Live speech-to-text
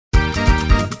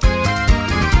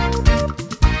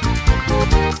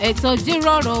ètò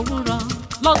Ijiroro Owuro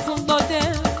ló tún gbòde.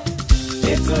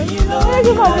 ètò yìí ló ń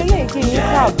bá ilé ìkí yín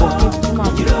káàbọ̀ kí n máa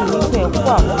fi ìlú pẹ̀ kú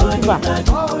àmójúbà.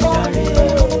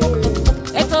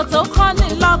 ètò tó kọ́ ni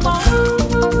lọ́gbọ́n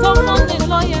tó fún ni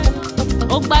lóye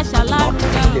ó gbà ṣàlàyé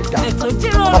ètò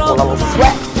Ijiroro Owuro.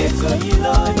 ètò yìí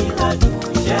ló ní ládùn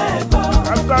iṣẹ́ ẹ̀gbọ́n.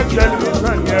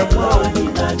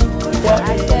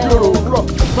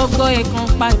 Gbogbo ìkan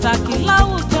pàtàkì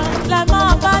láwùjọ lẹ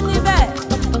máa bá níbẹ̀.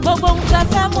 Gbogbo ohun tẹ́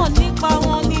fẹ́ mọ̀ nípa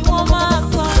wọn ni wọ́n máa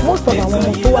sọ. Most of àwọn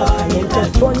ọmọ tó wà talented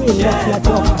tó ní ìlú àti láti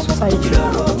ọ̀fà society.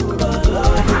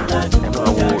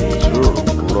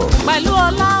 Pẹ̀lú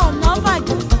Ola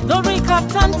Onabajo lórí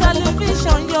Startimes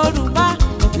Television Yoruba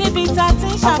níbi tá a ti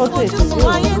ń ṣàfojúsùn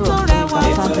ayé tó rẹwà.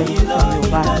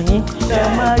 Yorùbá sí ẹ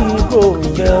máa yí kò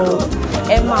rẹ o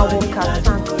ẹ máa wo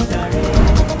Startimes.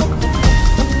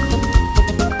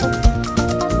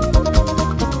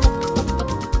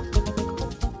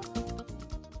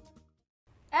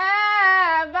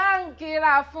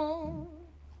 Fún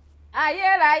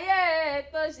ayérayé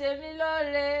tó ṣe mí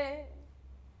lóore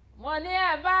mo ní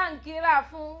ẹ bá ń kíra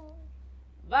fún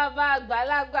bàbá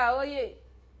àgbàlagbà oyè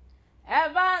ẹ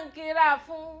bá ń kíra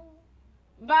fún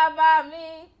bàbá mi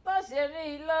tó ṣe mí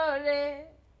lóore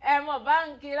ẹ mọ̀ bá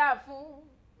ń kíra fún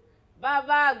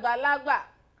bàbá àgbàlagbà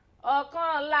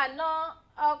ọ̀kan lànà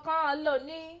ọ̀kan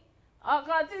lónìí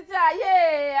ọ̀kan títí ayé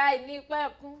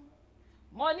àìnípẹ̀kun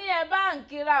mo ní ẹ bá ń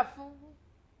kíra fún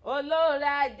olóore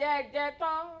ajẹjẹ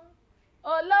tán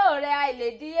olóore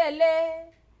àìlèdíyelé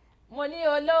mo ní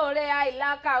olóore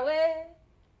àìlákàwé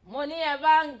mo ní ẹ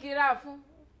bá ń kíra fún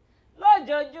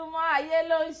lójoojúmọ́ ayé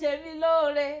ló ń ṣe mí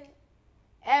lóore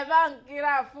ẹ bá ń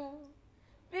kíra fún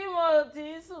bí mo ti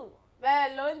sùn bẹ́ẹ̀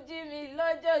ló ń jí mi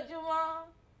lójoojúmọ́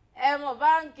ẹ mọ̀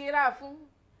bá ń kíra fún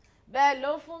bẹ́ẹ̀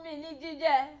ló fún mi ní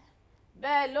jíjẹ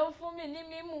bẹ́ẹ̀ ló fún mi ní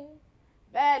mímu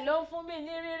bẹ́ẹ̀ ló fún mi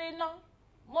ní rírí náà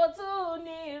mo tún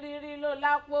ní ìrírí ló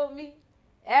lápò mi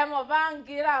ẹ mọ̀ bá ń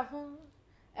kíra fún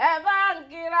ẹ bá ń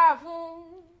kíra fún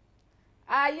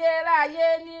ayérayé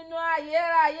nínú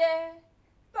ayérayé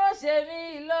tó ṣe mí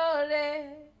lóore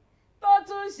tó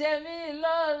tún ṣe mí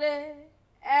lóore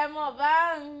ẹ mọ̀ bá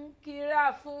ń kíra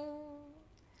fún.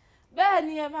 Bẹ́ẹ̀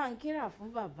ni ẹ bá ń kíra fún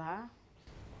bàbá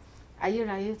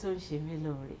ayérayé tó ń ṣe mí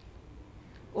lóore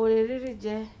oore rírí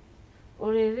jẹ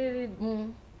oore rírí mu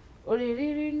oore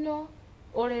rírí ná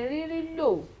oore rírí lò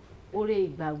oore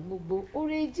ìgbà gbogbo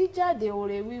oore jíjáde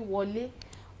oore wíwọlé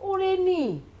oore ní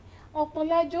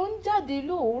ọ̀pọ̀lájọ ń jáde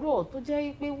lóòórọ̀ tó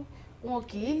jẹ́ pé wọn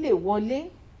kì í lè wọlé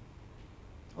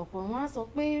ọ̀pọ̀ wọn á sọ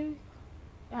pé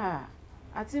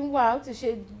àti ń wá ó ti ṣe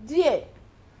díẹ̀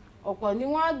ọ̀pọ̀ ni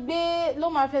wọ́n á gbé ló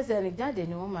máa fẹsẹ̀ rìn jáde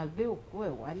ni wọ́n máa gbé òkú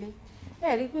ẹ̀ wálé ẹ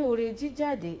rí i pé oore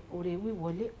jíjáde oore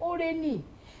wíwọlé oore ní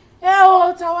ẹ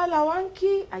o tàwa làwa ń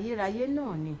kí ayérayé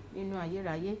náà ni nínú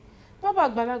ayérayé bàbá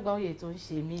àgbàlagbà oyè tó ń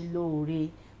ṣe mí lóore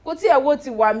kò tí ẹ wo ti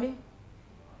wà mí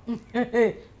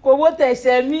kò wo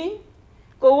tẹ̀sẹ̀ mí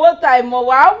kò wo ta ìmọ̀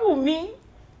wàá wù mí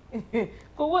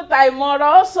kò wo ta ìmọ̀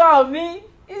ọ̀rọ̀ sọ mí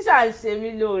ìṣà ń ṣe mí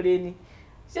lóore ni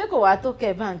ṣé kò wá tó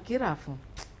kẹ́ ẹ bá ń kíra fún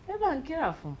ẹ bá ń kíra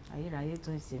fún ayérayé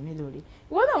tó ń ṣe mí lóore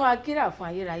ìwọ náà máa kíra fún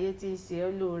ayérayé tí ń ṣe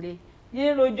ọ́ lóore yé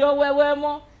rojọ́ wẹ́wẹ́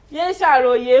mọ́ yé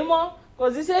ṣàròyé mọ́ kò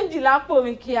sí séǹjì lápò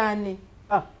mi kí a ní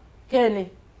kẹ́ni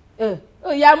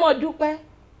ó yá mọ́ dúpẹ́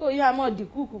ó yá mọ́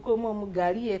dìkúkú kó mọ́ mu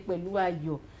gàrí ẹ pẹ̀lú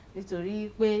ayọ̀ nítorí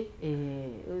pé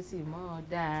ó sì mọ́ ọ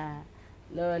dáa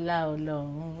lọ́lá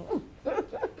ọlọ́run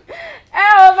ẹ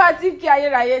ó bá tí kí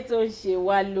ayérayé tó ń ṣe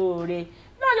wá lóore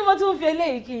náà ni mo tún fi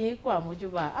eléyìí kí yín kó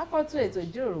àmójúbà akọ́tún ètò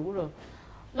Ìjíròrò Òwúrọ̀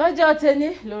lọ́jọ́ tẹ́ni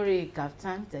lórí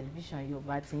Startimes Television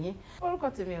Yorùbá tiyín orúkọ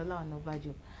tèmi Ola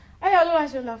Onabajo ayé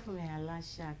olúwaṣọlá fún mi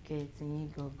aláṣàkẹ́ tiyín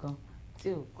gangan tí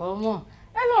ò kọ́ mọ̀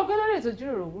ẹ lọ́wọ́ pé lórí ètò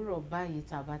Ìjíròrò Òwúrọ̀ báyìí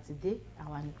tá a bá ti dé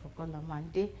àwa nìkan kọ́ la máa ń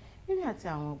dé níbi àti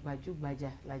àwọn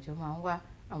gbajúgbajà làjọ máa ń wá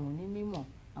àwọn onímọ̀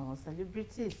àwọn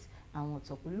celebrities àwọn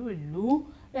ọ̀tọ̀kùlú ìlú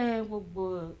gbogbo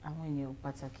àwọn ènìyàn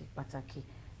pàtàkì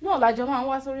náà làjọ máa ń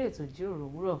wá sórí ètò Ìjíròrò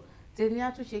Òwúrọ̀ tèmi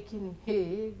á tún ṣe kí ni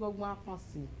gbọ́ngbọ́n á pọ̀n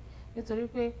sí i nítorí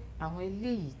pé àwọn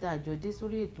eléyìí tá a jọ dé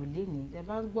sórí ètò lénìí ẹ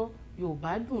bá ń gbọ́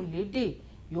Yorùbá dùn lédè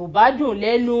Yorùbá dùn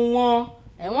lẹ́nu wọn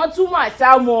ẹ̀wọ̀n túmọ̀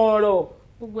àṣàmọ̀ ọ̀rọ̀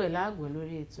gbogbo ẹ̀ láàgbọ̀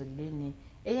lórí ètò léni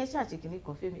ẹ̀yẹ ṣàṣekìní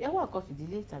kan fẹ́mi ẹ wà kan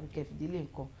fìdílé tàbí kẹ fìdílé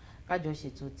nǹkan kájọ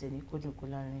ṣètò tẹ̀lé kódùnkó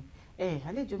láàrin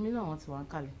àlejò mi náà wọ́n ti wà ń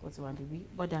kalẹ̀ wọ́n ti wà níbí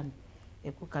bọ́dà mi ẹ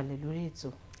kú kalẹ̀ lórí ètò.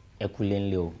 ẹ kú lé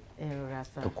ńlé o ẹ rọra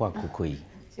sá ẹ kú àkókò yìí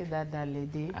ṣé dáadáa lè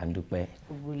dé à ń dúpẹ́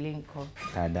gbogbo ilé nǹkan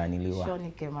dáadáa nílé wa ṣọ́ ní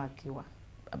kẹ́ máa kí wa.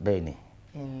 bẹ́ẹ̀ ni.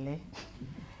 ẹ ǹlẹ́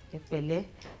ẹ pẹ̀lẹ́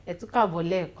ẹ tún káàbọ̀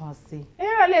lẹ́ẹ̀kan sí i. ẹ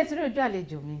rọlẹ́ ìtúrò ojú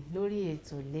àlejò mi lórí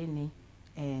ètò léni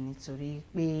nítorí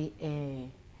pé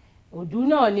òdú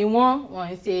náà ni wọ́n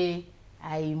ń ṣe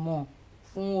àìmọ̀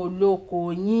fún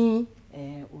olóko yín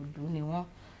òdú ni wọ́n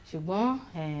ṣùgbọ́n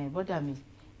bọ́dà mi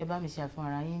ẹ bá mi ṣe àfihàn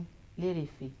ara yín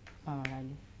lérèfé fún àwọn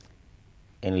aráalé.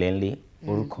 ẹnlẹ́nlé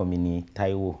orúkọ mi ni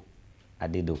Taiwo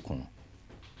Adedokun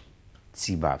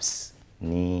baabs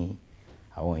ní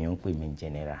àwọn èèyàn ń pè mí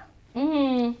general.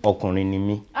 ọkùnrin ni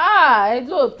mí. ẹ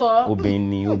lóòótọ́. obìnrin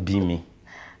ni ó bí mi.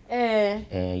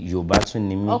 Yorùbá tún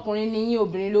ni mí. ọkùnrin ni yín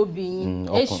obìnrin ló bí yín.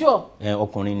 èso.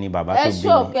 ọkùnrin ni bàbá tó bí mi.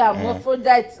 èso pé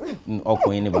Aphrodite.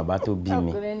 ọkùnrin ni bàbá tó bí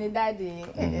mi. ọkùnrin ni dáàdi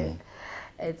yín.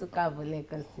 ẹ tún káàbọ̀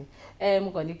lẹ́ẹ̀kan sí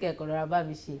mo kàn ní kẹ́kọ̀ọ́ lọ́ra bá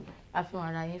mi ṣe àfihàn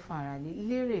ara yín fún ara ní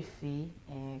lérèfé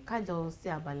kájọ sí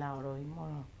abala ọ̀rọ̀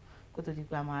ìmọ̀ràn kó tó di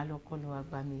pé a máa lọ kọ́ lọ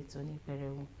agbami ètò ní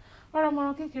pẹrẹwu ọ̀rọ̀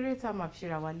mọ̀ràn kékeré tá a máa fi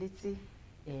ṣera wa létí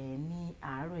ní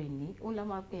àárọ̀ ẹ̀ní òun la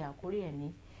máa pe àkórí ẹ̀ ní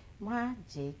má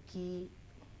jẹ́ kí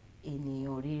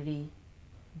ènìyàn rere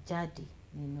jáde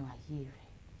nínú ayé rẹ̀.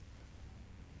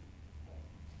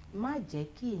 Má jẹ́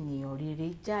kí ènìyàn rere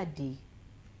jáde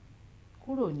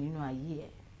kúrò nínú ayé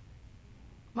ẹ̀.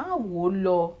 Má wò ó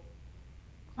lọ,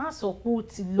 má sọ pé ó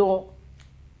ti lọ,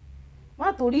 má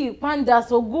torí pàǹdà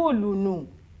sọ góòlù nù,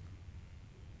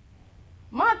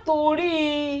 má torí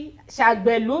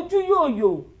ṣàgbẹ̀ lójú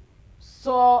yòyò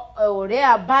sọ ọ̀rẹ́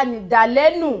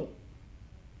abánidalẹ́nu.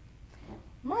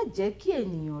 Má jẹ́ kí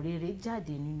ènìyàn rere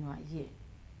jáde nínú ayé ẹ̀.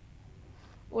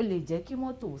 Ó lè jẹ́ kí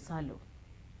mọ́tò ó sá lọ,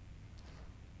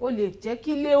 ó lè jẹ́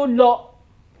kí ilé ó lọ,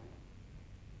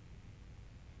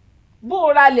 bó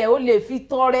o ralẹ̀ ó lè fi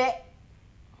tọrẹ.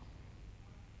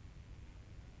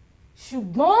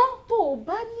 Ṣùgbọ́n tó o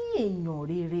bá ní èèyàn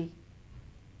rere,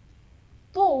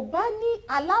 tó o bá ní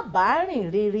alábàárìn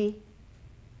rere,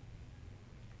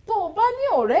 tó o bá ní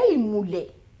ọ̀rẹ́ ìmùlẹ̀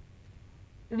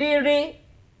rere,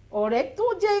 ọ̀rẹ́ tó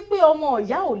jẹ́ pé ọmọ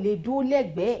ìyá ò lè dúró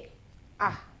lẹ́gbẹ̀ẹ́,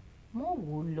 mọ́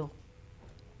wò ó lọ,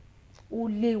 ó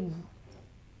léwu.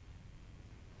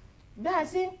 Bí a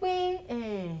ṣe ń pé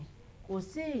kò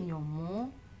sí èèyàn mọ́,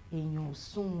 èèyàn ò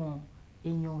sunwọ̀n,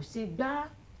 èèyàn ò ṣe gbá,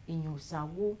 èèyàn ò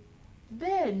ṣàwo,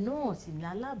 bẹ́ẹ̀ náà sì ni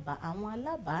àwọn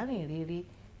alábàárìn rere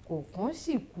kọ̀ọ̀kan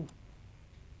sì kù.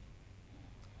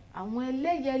 Àwọn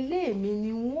ẹlẹ́yẹlé mi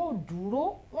ni wọ́n ò dúró,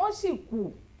 wọ́n sì kù.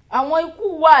 Àwọn ikú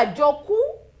wa àjọkú,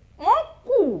 wọ́n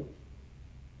kù.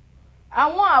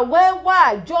 Àwọn àwẹ̀ wa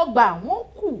àjọgbà, wọ́n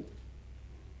kù.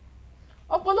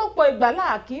 Ọ̀pọ̀lọpọ̀ ìgbà là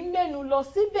kì í mẹ́nu lọ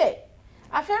síbẹ̀.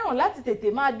 A fẹ́ràn láti tètè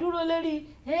máa dúró lórí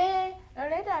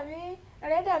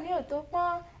ọ̀rẹ́ dà mí ò tó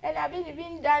pọ́n, ẹni abínibí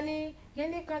ń dání,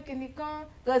 kìnìkan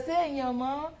kò sí èèyàn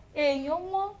mọ́. Èèyàn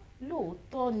wọ́n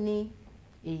lóòótọ́ ni,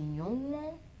 èèyàn wọ́n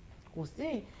kò sí.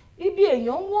 Ibi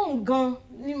èèyàn wọ́n gan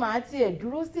ni màá tiẹ̀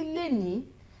dúró sí lénìí.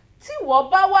 Tí wọ́n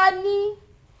bá wá ní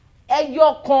ẹyọ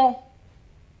kan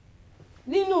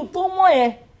nínú tó mọ́ ẹ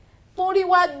torí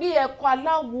wá gbé ẹ̀kọ́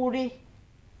aláwòre,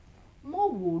 mọ́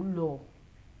wò ó lọ.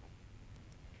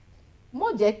 Mọ́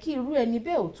jẹ́ kí irú ẹni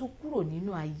bẹ́ẹ̀ ò tún kúrò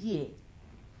nínú ayé ẹ̀.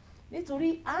 Nítorí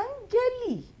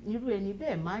áńgẹ́lì irú ẹni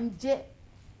bẹ́ẹ̀ máa ń jẹ́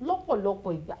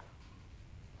lọ́pọ̀lọpọ̀ ìgbà.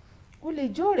 Ó lè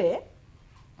jọ̀rẹ́,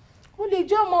 ó lè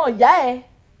jẹ́ ọmọ ìyá ẹ,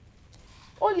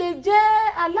 ó lè jẹ́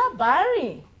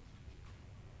alábàárìn,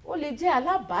 ó lè jẹ́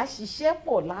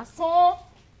alábàáṣiṣẹ́pọ̀ lásán.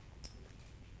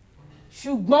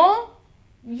 Ṣùgbọ́n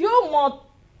yóò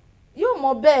mọ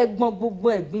bẹ́ẹ̀ gbọ́n gbogbo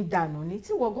ẹ̀gbin dànù ní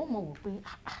tí wọ́n gan mọ̀ wò pé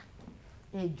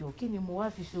ẹ jọ̀ọ́ kí ni mo wá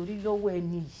fi sórí lọ́wọ́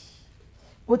ẹni yìí,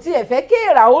 kò tiẹ̀ fẹ́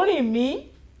kéèrà ó rìn mí.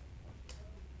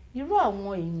 Irú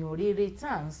àwọn èèyàn rere tá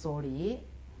à ń sọ rèé.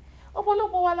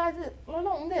 Ọ̀pọ̀lọpọ̀ wa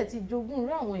lọ́lọ́run dẹ̀ ti jogún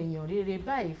irú àwọn èèyàn rere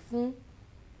báyìí fún.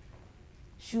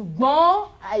 Ṣùgbọ́n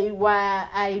àìwà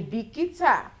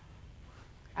àìbìkítà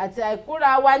àti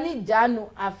àìkóra wa níjàánu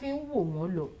àfi ń wò wọ́n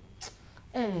lọ.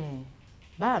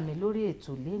 Bá mi lórí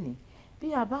ètò lénìí,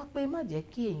 bí a bá pé má jẹ́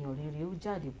kí èèyàn rere ó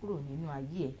jáde kúrò nínú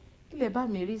ayé ẹ̀, kí lẹ bá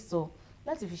mi rí sọ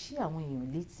láti fi ṣí àwọn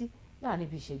èèyàn létí láàrin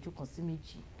bí ìṣẹ́jú kan sí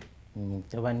méjì.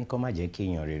 Tí wọ́n bá ní kó má jẹ́ kí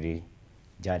èèyàn rere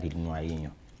jáde nínú ayé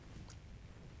èèyàn,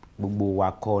 gbogbo wa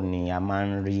kọ́ ni a máa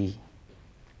ń rí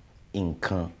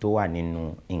nǹkan tó wà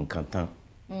nínú nǹkan tán.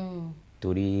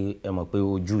 Torí ẹ mọ̀ pé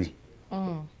ojú yìí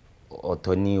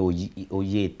ọ̀tọ̀ ni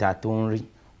òye ìta tó ń rí,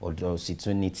 ọ̀dọ̀ sì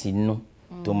tún ni tinú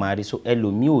tó máa rí. So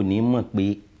ẹlòmíì ò ní mọ̀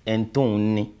pé ẹni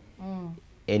tóun ní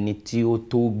ẹni tí ó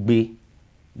tó gbé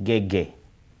gẹ́gẹ́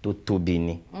tó tóbi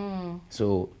ni.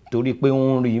 So torí pé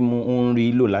ó ń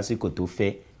rí lò lásìkò tó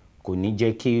fẹ́, kò ní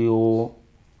jẹ́ kí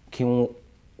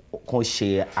wọ́n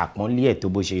ṣe àpọ́nlé ẹ̀ tó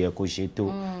bó ṣe yẹ kó ṣe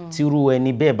tó. Tírú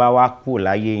ẹni bẹ́ẹ̀ bá wá kú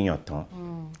láyé èèyàn tán,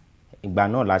 ìgbà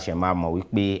náà la ṣe máa mọ̀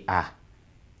wípé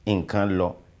nǹkan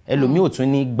lọ. Ẹlòmíì ò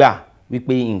tún ní gbà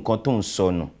wípé nǹkan tó ń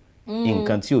sọnù,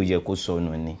 nǹkan tí ò yẹ kó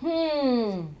sọnù ni.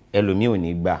 Ẹlòmíì ò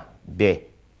ní gbà bẹ́ẹ̀.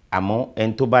 Àmọ́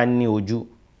ẹni tó bá ní ojú,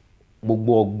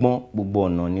 gbogbo ọgbọ́n gbogbo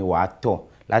ọ̀nà ni wàá tọ̀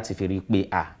láti fi rí pé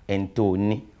ẹni tó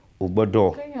ní o gbọ́dọ̀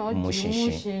mú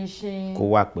ṣinṣin kó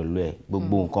wà pẹ̀lú ẹ̀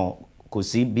gbogbo nǹkan kò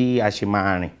sí bí a ṣe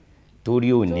máa rìn torí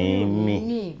ò ní mì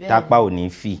tápá ò ní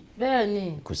fì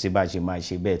kò sí bá a ṣe máa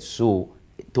ṣe bẹ́ẹ̀ so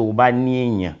tó o bá ní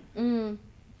èèyàn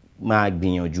máa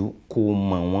gbìyànjú kó o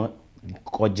mọ̀ wọ́n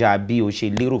kọjá bí o ṣe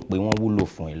lérò pé wọ́n wúlò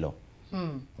fún ẹ lọ.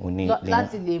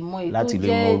 láti lè mọ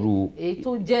èyí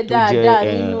tó jẹ́ dáadáa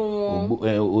nínú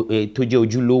wọn tó jẹ́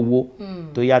ojúlówó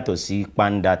tó yàtọ̀ sí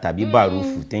pàǹdà tàbí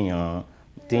bàrúfù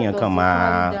téèyàn kan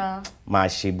máa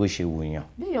ṣe bó ṣe wù yàn.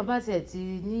 bí èèyàn bá tiẹ̀ ti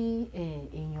ní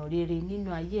èèyàn rere nínú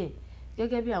ayé ẹ̀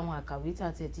gẹ́gẹ́ bí àwọn àkàwé tí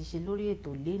a tiẹ̀ ti ṣe lórí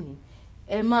ètò lénìí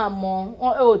ẹ máa mọ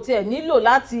ò tiẹ̀ nílò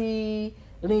láti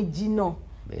rìn jìnnà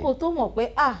kó tó mọ̀ pé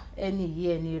ẹni yìí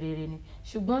ẹni rere ni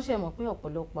ṣùgbọ́n ṣe mọ̀ pé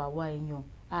ọ̀pọ̀lọpọ̀ àwa èèyàn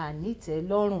ànítẹ́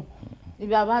lọ́rùn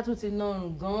níbi àbá tún ti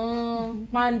nọrùn gan-an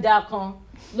pàǹdà kan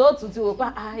lóòtú tí wò pa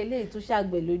eléyìí tún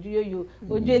ṣàgbẹ̀ lójú yóyó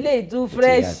ojú eléyìí tún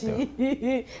fírẹ́ṣì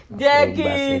jẹ́ kí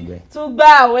tún gbá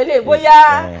àwọn eléyìí bóyá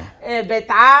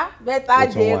bẹ́tà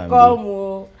jẹ́ kọ́ọ̀mù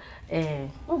o.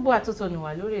 Gbogbo àtúntò ni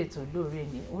wà lórí ètò lóore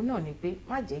ni òun náà ni pé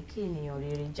má jẹ́ kí ènìyàn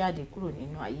rere jáde kúrò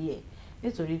nínú ayé ẹ̀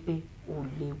nítorí pé ó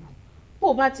léwu bó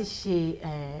o bá ti ṣe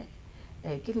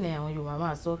kí ni àwọn Yorùbá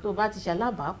máa sọ tó o bá ti ṣe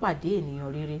alábàápàdé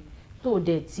ènìyàn rere tó o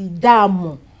dẹ̀ ti dá a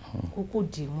mọ̀ kókó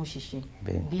dì mú ṣinṣin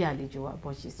bí àlejò wa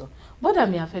bọ́ ṣe sọ bọ́dà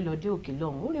mi a fẹ́ lọ dé òkè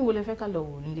lọ́hùn orin wo lẹ fẹ́ ká lọ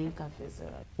wò nílé ká fẹ́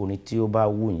sọ̀rọ̀. orin tí ó bá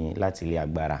wù yín láti ilé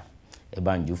agbára ẹ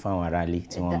bá ń jù fáwọn aráalé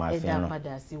tí wọ́n máa fẹ́ràn. ẹ dá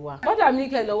padà sí wa. bọ́dà mi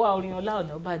kẹ́ lọ́wọ́ orin Ọlá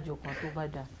Ọ̀nàbàjọ kan tó bá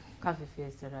dà ká fi fi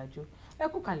ẹsẹ̀ rajò ẹ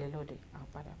kú kalẹ̀ lọ́dẹ̀ à ń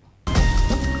padà bọ̀.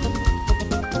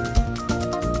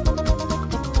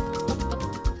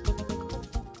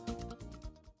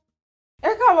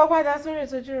 ẹ káàbọ̀ padà sórí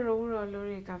ètò Ijiroro Owuro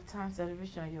lórí Startimes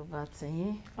Television Yorùbá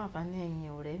tìyín fàǹfààní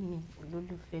ẹ̀yin ọ̀rẹ́ mi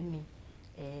olólùfẹ́ mi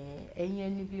ẹ̀yin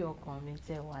ẹni bí ọkàn mi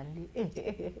tẹ́ wà lé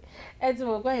ẹ ti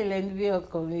mọ̀ pé ẹ̀yin lẹni bí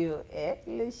ọkàn mi o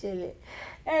ló ṣẹlẹ̀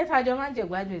fàjọ máa ń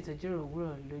jẹ̀gbádùn ètò Ijiroro Owuro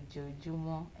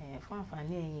lójoojúmọ́ fún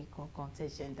àǹfààní ẹ̀yin kankan tẹ́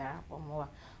ṣe ń darapọ̀ mọ́ wa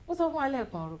ó sọ fún alẹ́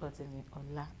kan orúkọ tèmi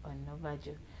Ọlá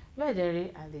Ọnabajo bẹ́ẹ̀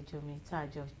dẹ̀rẹ́ àlejò mi tá a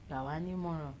jọ gbà wá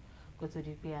nímọ̀ràn kó tó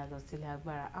di pé a lọ sílé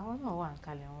agbára àwọn náà wà ń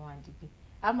kalẹ̀ wọn wà dìgbì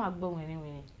a máa gbọ́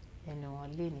wìnrìnwìnrìn ẹnu wọn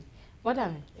lé ní bọ́dà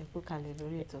mi ẹ kú kalẹ̀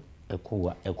lórí ètò.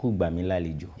 ẹ kú gbà mí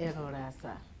lálejò. ẹ rọra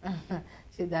àṣà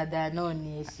ṣe dáadáa náà ni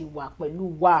ẹ ṣì wà pẹ̀lú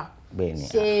wa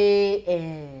ṣé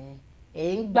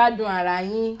ẹ ń gbádùn ara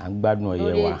yín à ń gbádùn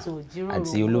ọyẹ wa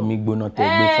àti olómi gbóná tẹ́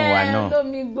gbé fún wa náà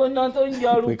olómi gbóná tó ń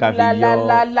yọrù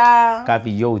lálálálá ká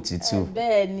fi yọ òtútù.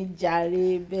 bẹ́ẹ̀ ni jàre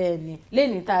bẹ́ẹ̀ ni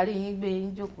lẹ́ni tá a rí yín gbé yín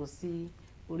jókòó sí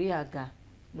orí àga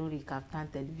lórí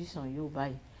Startimes Television Yorùbá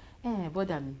yìí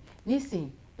bọ́dà mi nísìnyí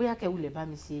bóyá kẹ́wulẹ̀ bá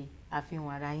mi ṣe àfihàn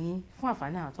ara yín fún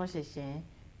àǹfààní àwọn tó ń ṣẹ̀ṣẹ̀ ń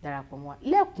darapọ̀ mọ́ wa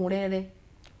lẹ́kùnrẹ́rẹ́.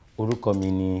 orúkọ mi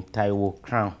ni Taiwo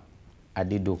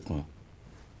Adedokun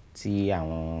tí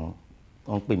àwọn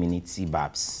wọ́n ń pè mí ní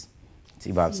baabs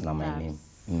na my name.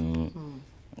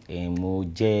 Mo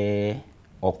jẹ́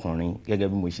ọkùnrin gẹ́gẹ́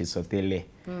bí mo ṣe sọ tẹ́lẹ̀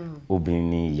obìnrin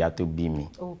ni ìyá tó bí mi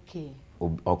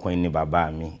ọkùnrin ni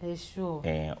bàbá mi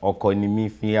ọkọ ni mí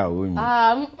fún ìyàwó mi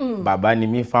bàbá ni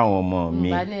mí fáwọn ọmọ mi.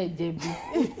 bàbá náà jẹ̀bi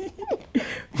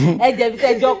ẹ jẹ̀bi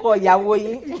tẹ́jọ́ kọ ìyàwó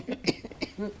yín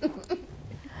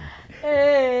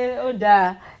ó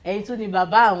dáa ẹ̀yin tún ni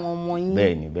bàbá àwọn ọmọ yín.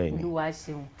 bẹ́ẹ̀ni Olúwa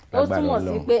ṣeun ó túmọ̀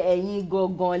sí pé ẹ̀yin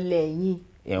gangan lẹ́yìn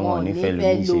wọn ò ní fẹ́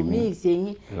lòmíì ṣe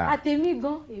yín àtẹ̀mí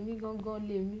gan èmi gangan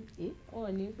lèmi wọn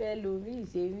ò ní fẹ́ lòmíì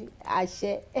ṣe mí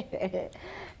àṣẹ.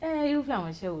 Irúfẹ́ àwọn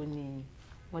iṣẹ́ wo ni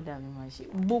bọ́dà mi máa ń ṣe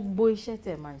gbogbo iṣẹ́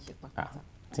tẹ̀ máa ń ṣe pàtàkì.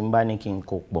 tí n bá ní kí n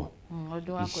kó pọ̀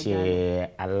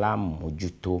iṣẹ́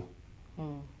alámòjútó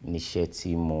níṣẹ́ tí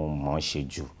mo mọ̀ ṣe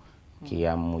jù kí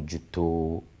a mójútó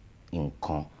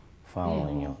nǹkan fún àwọn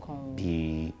èèyàn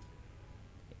bíi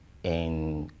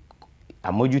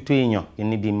àmójútó èèyàn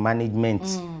níbi management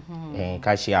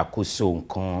ká ṣe àkóso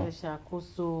nǹkan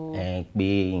pé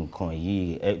nǹkan yìí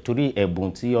torí ẹ̀bùn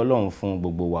tí Ọlọ́run fún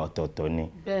gbogbo wa ọ̀tọ̀ọ̀tọ̀ ni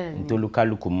nítorí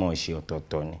kálukú mọ̀ ṣe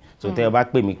ọ̀tọ̀ọ̀tọ̀ ni so tẹ́ ẹ bá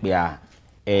pè mí pé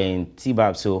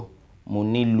baabs mo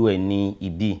nílò ẹ ní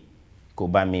ibi kó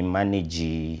bá mi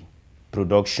manage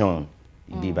production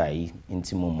ibi báyìí ní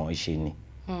tí mo mọ̀ ṣe ni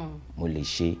mo lè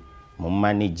ṣe mo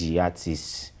manage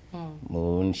artist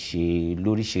mo ń ṣe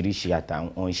lóríṣiríṣi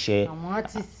àtàwọn iṣẹ́. àwọn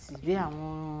artist bí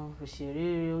àwọn òṣèré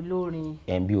olórin.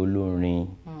 bí olórin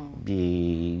bí.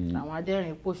 àwọn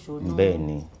adẹ́rìn pòṣónú. bẹ́ẹ̀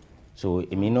ni so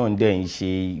èmi náà ń dẹ̀ ń ṣe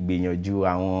ìgbìyànjú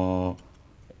àwọn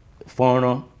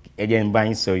fọ́nrán ẹ jẹ́ n bá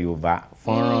yín sọ Yorùbá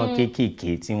fọ́nrán kéékèèké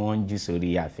tí wọ́n ń jù sórí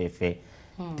afẹ́fẹ́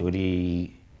torí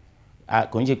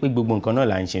kò ń ṣe pé gbogbo nǹkan náà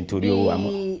là ń ṣe nítorí owó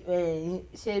àmọ́.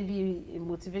 ṣé bí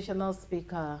motivational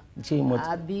speaker ṣé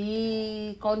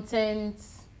àbí content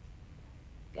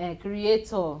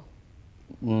creator.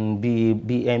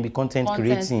 bí content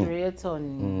creating. content creator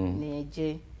ni ẹ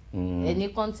jẹ́ ẹ ní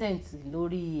content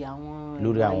lórí àwọn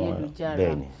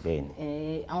ayélujára.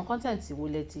 bẹ́ẹ̀ni. àwọn content wo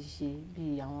lẹ ti ṣe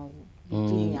bí àwọn.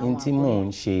 n tí mò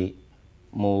ń ṣe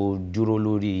mo dúró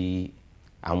lórí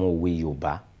àwọn òwe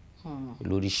Yorùbá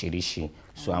lóríṣiríṣi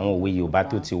so àwọn òwe Yorùbá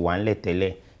tó ti wà ńlẹ̀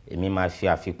tẹ́lẹ̀ èmi máa fi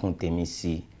àfikún tèmi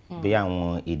sí bí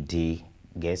àwọn èdè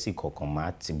Gẹ̀ẹ́sì kọ̀ọ̀kan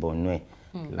máa ti bọnú ẹ̀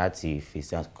láti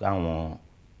fèsì àwọn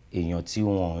èèyàn tí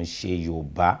wọ́n ń ṣe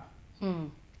Yorùbá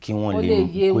kí wọ́n lè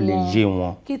yé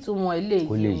wọn kí ìtumọ̀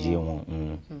lè yé wọn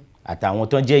àtàwọn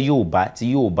tó jẹ́ Yorùbá tí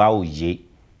Yorùbá ò yé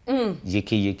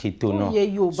yékéyéké tó náà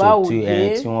so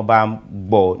tí wọ́n bá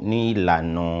gbọ́ ní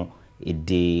ìlànà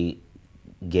èdè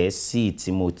Gẹ̀ẹ́sì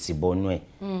tí mo ti bọnú ẹ̀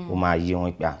ó máa yé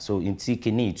wọn pé so n tí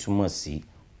kíní ìtumọ̀ sí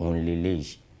òun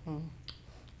lélẹ́yìí.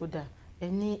 ó dà ẹ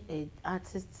ní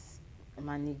artist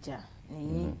manager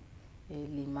nìyí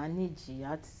lè manage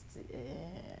artist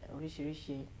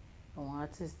oríṣiríṣi àwọn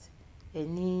artist ẹ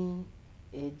ní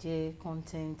ẹ jẹ́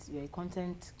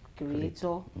content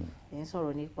creator ẹ ń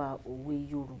sọ̀rọ̀ nípa òwe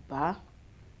Yorùbá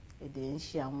ẹ dẹ̀ ń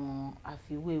ṣe àwọn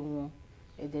àfiwé wọn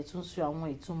ẹ dẹ̀ tún sọ àwọn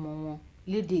ìtumọ̀ wọn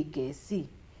lédè Gẹ̀ẹ́sì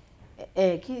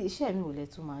kí iṣẹ́ mi ò lẹ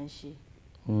tún máa ń ṣe.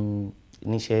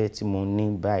 níṣẹ́ tí mo ní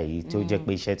báyìí tó jẹ́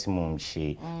pé iṣẹ́ tí mo ń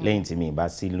ṣe lẹ́yìn tí mi bá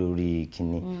sí lórí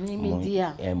kíní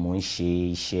mo ń ṣe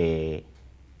iṣẹ́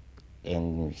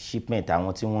shipment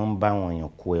àwọn tí wọ́n ń bá wọn yàn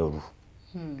kó ẹrù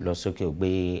lọ sókè gbé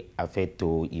afẹ́tò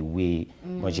ìwé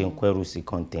wọ́n ṣe ń kó ẹrù sí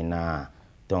kọ́ńtẹ́nà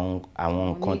àwọn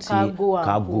nǹkan tí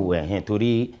kágò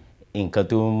torí nǹkan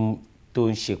tó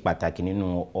ń ṣe pàtàkì nínú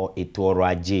ètò ọrọ̀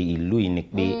ajé ìlú yìí ni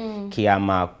pé kí a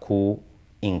máa kó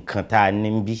nǹkan tá a ní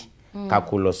bí ká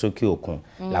kó lọ sókè òkun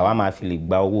làwa máa fi lè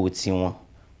gba owó tiwọn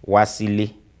wá sílé.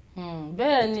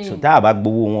 bẹ́ẹ̀ni. so tá a bá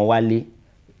gbowó wọn wálé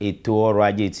ètò ọrọ̀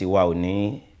ajé tiwa ò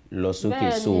ní lọ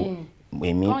sókè so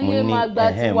èmi mo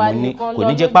ní kò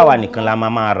ní jẹ́ páwa nìkan la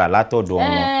máa rà látọ̀dọ̀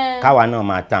wọn káwa náà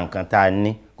máa ta nǹkan tá a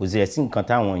ní kò sí ẹ̀sìn nǹkan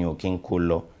táwọn èèyàn kì í kó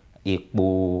lọ epo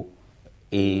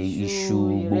iṣu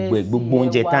gbogbo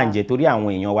oúnjẹ tá à ń jẹ torí àwọn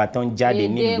èèyàn wa tó ń jáde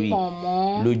nílùú yìí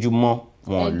lójúmọ́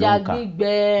wọn ló ń kà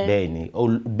bẹ́ẹ̀ ni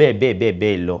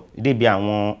bẹ́ẹ̀ lọ débi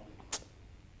àwọn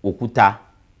òkúta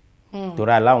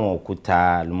torí aláwọn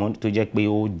òkúta tó jẹ́ pé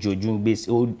ó jojú ń gbé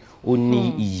ó ní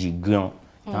iyì gan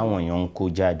táwọn èèyàn ń kó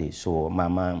jáde so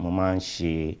mo máa ń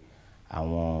ṣe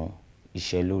àwọn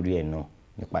iṣẹ́ lórí ẹ̀ náà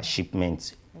nípa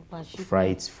shipment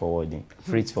freight forwarding.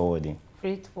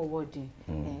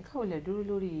 káwọn lè dúró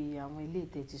lórí àwọn ilé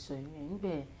ìtẹ̀ ti sọ yẹn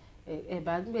níbẹ̀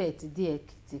ẹ̀bá níbẹ̀ ti dé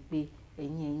Èkìtì pé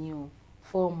ẹ̀yin o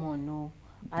 4 months o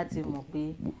a ti mọ̀ pé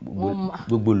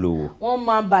gbogbo lòwò wọ́n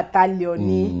máa bàtàlíọ̀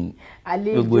ní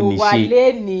àlejò wa lé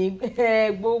ní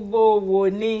gbogbo wo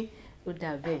ní ó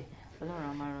dà bẹ́ẹ̀ Ọlọ́run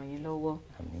á máa ràn yín lọ́wọ́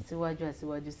síwájú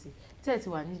àtiwájú sí tẹ́ ẹ̀ ti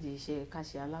wà nídìí iṣẹ́ ká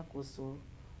ṣe alákòóso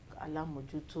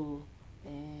alámòjútó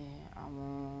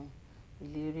àwọn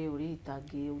eléré orí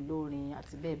ìtàgé olórin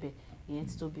àti bẹ́ẹ̀ bẹ́ẹ̀ ìyẹn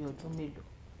ti tó bí ọdún mélòó.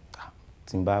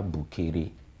 tí n bá bù kéré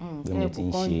pé mo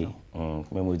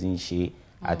ti ń ṣe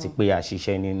àti pé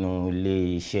àṣìṣe nínú ilé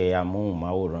iṣẹ́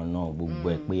amóhùnmáwòrán náà gbogbo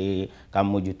ẹ̀ pé ká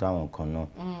mójútó àwọn kan náà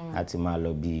láti máa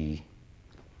lọ bí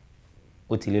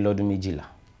ó ti lé lọ́dún 12.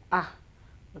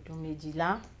 ọdún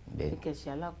 12 bí kẹ̀sì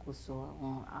alákòóso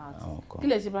àwọn artist kí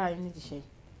lè ṣe bára yín nídìí iṣẹ́.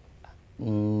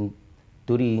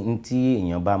 torí tí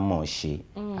èèyàn bá mọ̀ ṣe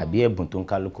àbí ẹ̀bùn tó ń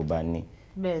kálukú bá ní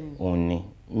òun ni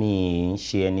mi ń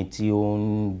ṣe ẹni tí ó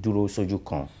ń dúró sójú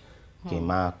kan kì í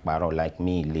máa parọ́ like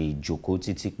mi lè jókòó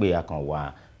títí pé a kàn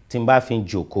wà tí n bá fi ń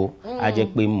jókòó á jẹ́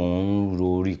pé mò ń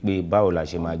rori pé báwo la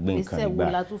ṣe máa gbé nǹkan nígbà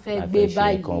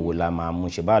àfẹ́ṣe nǹkan wo la máa mú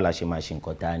ṣe báwo la ṣe máa ṣe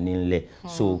nǹkan tá a nílẹ̀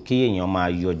so kí èèyàn máa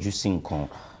yọjú sí nǹkan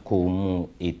kó mú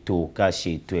ètò ká ṣe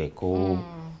ètò ẹ̀ kó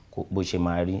bó ṣe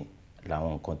máa rí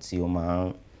làwọn nǹkan tí ó máa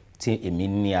ń tí èmi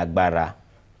ní agbára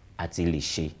àti lè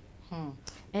ṣe.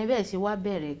 ẹ bẹ́ẹ̀ ṣe wá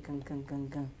bẹ̀rẹ̀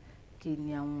gangan kí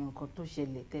ni àwọn nǹkan tó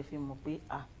ṣẹlẹ̀ tẹ́ fi mọ̀ pé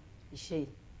iṣẹ́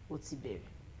ó ti bẹ̀rẹ̀.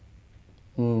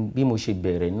 bí mo ṣe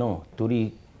bẹ̀rẹ̀ náà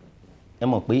torí ẹ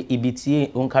mọ̀ pé ibi tí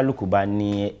òǹkálùkù bá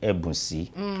ní ẹ̀bùn sí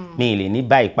mi lè ní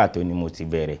báyìí pàtó ni mo ti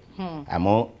bẹ̀rẹ̀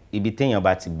àmọ́ ibi téèyàn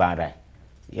bá ti bára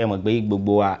ẹ mọ̀ pé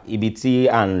gbogbo wa ibi tí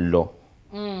à ń lọ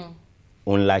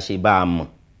òun la ṣe bá a mọ̀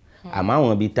àmọ́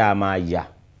àwọn ibi tá a máa yà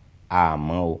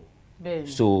àmọ́ o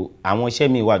so àwọn iṣẹ́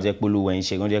mi wà tó jẹ́ pé olúwa ń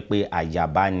ṣe kó jẹ́ pé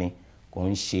àyàbá ni kò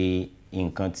ń ṣe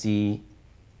nǹkan tí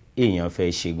èèyàn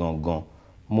fẹ́ ṣe gangan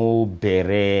mo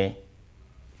bẹ̀rẹ̀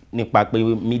nípa pé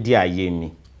mídíà yé mi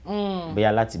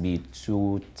bóyá láti bí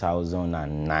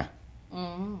 2009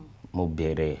 mo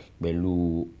bẹ̀rẹ̀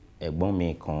pẹ̀lú ẹ̀gbọ́n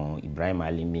mi kan Ibrahim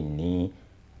Alimi ní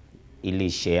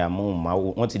iléeṣẹ́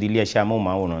amóhùnmáwòrán. Wọ́n ti di iléeṣẹ́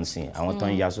amóhùnmáwòrán sí àwọn tó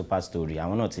ń ya Super Story,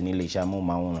 àwọn náà ti ní iléeṣẹ́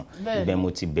amóhùnmáwòrán. Ibẹ̀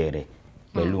mo ti bẹ̀rẹ̀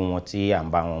pẹ̀lú wọn tí à ń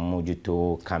bá wọn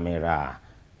mójútó kámẹ́rà,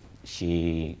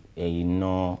 ṣe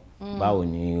iná, báwo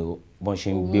ni wọ́n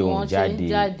ṣe ń gbé ohùn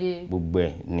jáde, gbogbo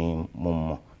ẹ̀ ni mo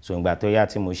mọ̀. So ìgbà tó yá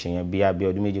tí mo ṣe yẹn bí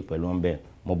ọdún méjì pẹ̀lú wọn bẹ́ẹ̀,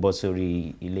 mo bọ́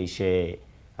sórí iléeṣẹ́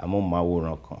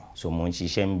amóhùnmáwòrán kan, so mo ń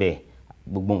ṣiṣẹ́ ń bẹ̀.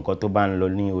 Gbogbo nǹkan tó bá ń lọ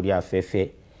ní orí afẹ́fẹ́,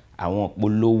 àwọn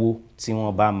polówó tí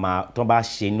wọ́n bá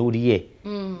ṣe lórí ẹ̀,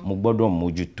 mo gbọ́dọ̀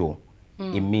mójútó.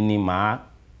 Èmi ni màá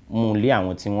mú lé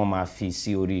àwọn tí wọ́n máa fi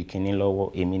sí orí kinní lọ́wọ́.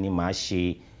 Èmi ni màá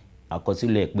ṣe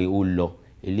àkọsílẹ̀ pé ó lọ,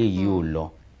 eléyìí ò lọ,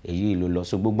 èyí ló lọ.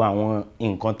 So gbogbo àwọn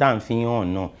nǹkan tá à ń fi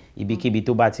hàn náà, ibikíbi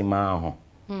tó bá ti máa hàn,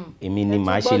 èmi ni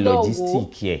màá ṣe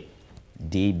logistic ẹ̀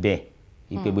dé ibẹ̀.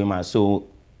 Ìpègbè máa so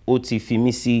ó ti fi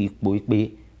mí sí ipò pé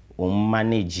òun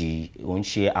manage, òun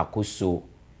ṣe àkóso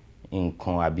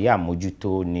nǹkan àbí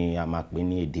àmójútó ni a máa pè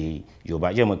ní èdè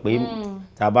Yorùbá. Jẹ́ mọ̀ pé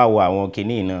tá a bá wo àwọn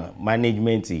kinní náà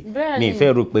management, mi ì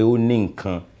fẹ́ rò pé ó ní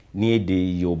nǹkan ní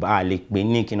èdè Yorùbá a lè pè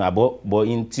ní kinní àbọ̀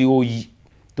in tí ó yí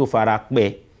tó fara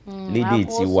pẹ́ lédè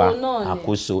tiwa,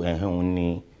 àkóso òun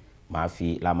ni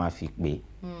la máa fi pè.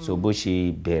 So bó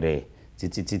ṣe bẹ̀rẹ̀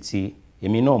títí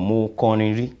èmi náà mo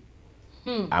kọrin rí,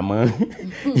 àmọ́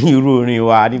irú orin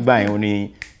wa nígbà yẹn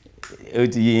ni ó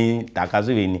ti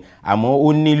tàkasúfè ni, àmọ́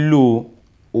ó nílò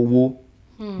owó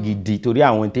gidi torí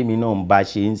àwọn tèmi náà ń bá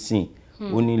ṣe ń sìn,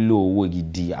 ó nílò owó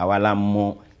gidi. Àwa la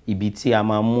mọ ibi tí a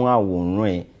máa mú àwòrán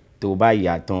ẹ̀ tó bá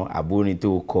yà tán, àbórin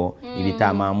tó kọ, ibi tá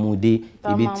a máa mú dé,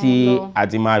 ibi tí a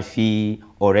ti máa fi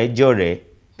ọ̀rẹ́ jọ̀rẹ́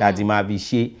tá a ti máa fi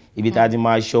ṣe, ibi tá a ti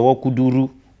máa ṣọwọ́ kúdúrú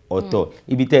ọ̀tọ̀,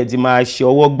 ibi tẹ́ ẹ ti máa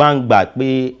ṣọwọ́ gbangba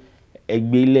pé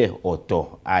ẹgbẹ́lẹ̀ ọ̀tọ̀,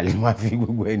 a lè máa fi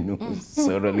gbogbo ẹnu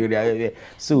sọ̀rọ̀ lórí afẹ́fẹ́.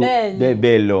 So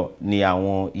bẹ́ẹ̀ lọ ni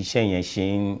àwọn iṣẹ́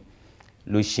yẹn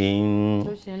ló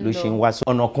ṣe ń wá sí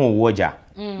ọ̀nà kan òwò ọjà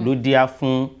ló díá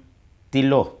fún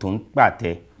télọ̀ tó ń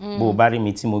pàtẹ. Bó o bá rí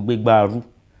mi tí mo gbé gbá arú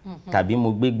tàbí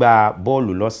mo gbé gbá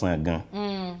bọ́ọ̀lù lọ́sàn-án gan,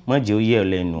 mọ̀jẹ̀ ó yẹ ọ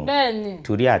lẹ́nu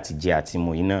torí àtijẹ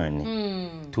àtimọ̀ yìí náà ni.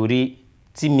 Torí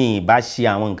tí mi ì bá ṣe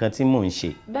àwọn nǹkan tí mò ń ṣe,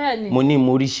 mo ní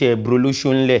mo ríṣẹ́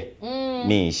brolóṣó ńlẹ̀,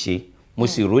 mi ì ṣe, mo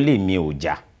sì rólè mi ò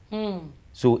jà.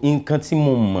 So nǹkan tí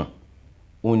mo mọ̀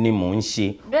òun ni mò ń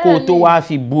ṣe. Kó o tó wá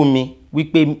fi bú mi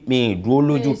wípé mi ì dúró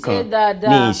lójú kan,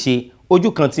 mi ì ṣe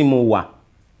ojú kan tí mo wà,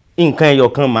 nǹkan ẹyọ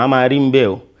kan màá máa rí ń bẹ̀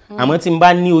o. Àmọ́ tí n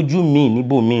bá ní ojú mi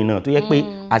níbòmíì náà tó yẹ pé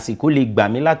àsìkò lè gbà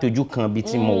mí látojú kan bí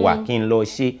tí mo wà kí n lọ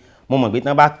ṣe, mo mọ̀ pé tí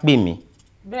wọ́n bá pè mí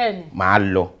màá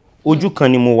lọ. Ojú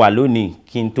kan ni mo wà lónìí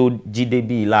kí n tó jí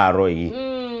débí láàárọ̀ yìí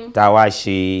tá a wá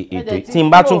ṣe ètò. Tí n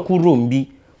bá tún kúrò níbí,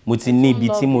 mo ti ní ibi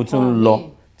tí mo tún lọ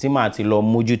tí màá ti lọ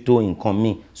mójútó nǹkan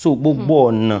mi. So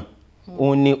gbogbo ọ̀nà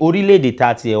òun ni orílẹ̀-èdè tá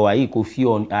a ti ẹ̀wà yìí kò fi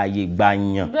ààyè gbà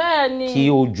yàn kí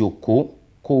o jókòó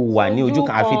kó wà ní ojú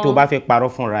kan, àfi tó bá fẹ́ parọ́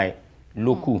fúnra ẹ̀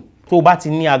lókù. Tó bá ti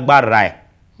ní agbára ẹ̀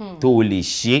tó o lè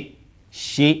ṣe,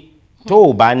 tó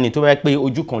o bá ní tó bá pé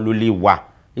ojú kan ló lè wà,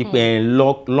 wípé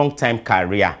long time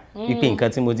career, wípé nǹkan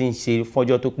tí mo ti ń ṣe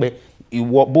fọ́jọ́ tó pẹ́,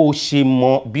 ìwọ bó ṣe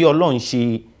mọ bí Ọlọ́run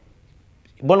ṣe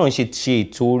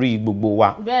ètò orí gbogbo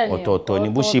wa ọ̀tọ̀ọ̀tọ̀ ni,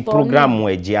 bó ṣe prógrámù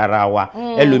ẹ̀jẹ̀ ara wa.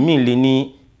 Ẹlòmíì lè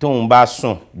ní tóun bá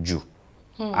sùn jù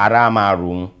ara máa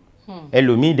ròun,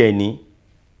 ẹlòmíì dẹ̀ ní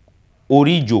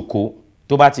orí ìjòkó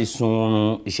tó bá ti sun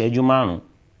oorun ìṣẹ́jú 5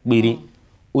 péré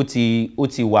ó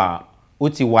ti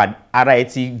wà ara ẹ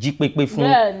ti jí pépé fún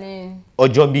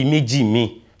ọjọ́ bíi 2 míì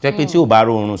tó pé tí ò bá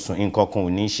rọrùn sùn nǹkan kan ò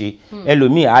ní ṣe.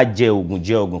 Ẹlòmíì á jẹ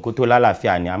oògùn kó tó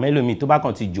lálàáfíà ni, àmọ́ ẹlòmíì tó bá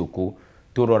kàn ti jòkó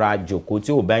tó rọra jòkó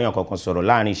tí ò bá èèyàn kankan sọ̀rọ̀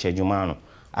láàrin ìṣẹ́jú 5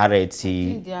 ara ẹ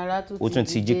ó tún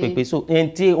ti jí pépé. So ẹni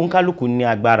tí oníkálùkù ní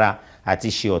agbára àti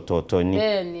ṣe ọ̀tọ̀ọ̀tọ̀ ni.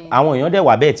 Àwọn èèyàn dẹ̀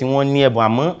wà bẹ́ẹ̀ tí wọ́n ní ẹ̀bùn,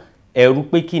 àmọ́ ẹ̀rù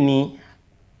pé kí ni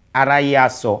aráyé á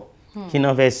sọ, kí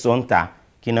náà fẹ́ sọ ń ta,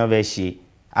 kí náà fẹ́ ṣe,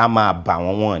 a máa bà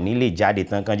wọ́n nílé jáde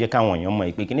tán kan jẹ́ káwọn èèyàn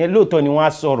mọ̀ pé kí ni lóòótọ́ ni wọ́n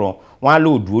á sọ̀rọ̀, wọ́n á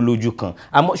lò dúró lójú kan.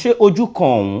 Àmọ́ ṣé ojú kan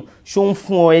ọ̀hún ṣó ń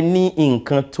fún ẹ ní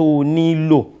nǹkan tó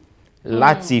nílò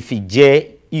láti fi jẹ́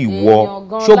ìwọ?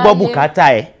 Ṣó gbọ́ bùkátà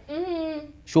ẹ?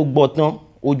 Ṣó gbọ́ tán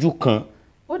ojú kan?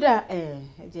 Ó dà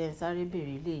jẹ́ sáré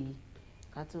bèrè léyìí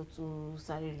ká tó tún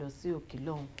sáré lọ sí òkè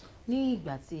lọ́hùn. Ní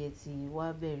ìgbà tí ẹ ti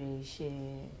wá bẹ̀rẹ̀ iṣẹ́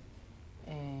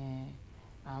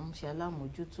à ń ṣe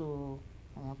alámòjútó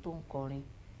àwọn tó ń kọrin,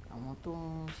 àwọn tó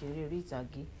ń ṣeré orí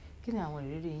ìtàgé, kí ni àwọn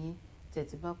ìrírí yín tẹ́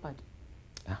ti bá pàdé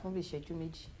fún bí ìṣẹ́jú 2?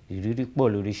 Ìrírí pọ̀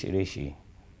lóríṣiríṣi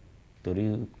torí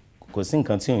kò sí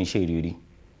nǹkan tí ò ń ṣe ìrírí.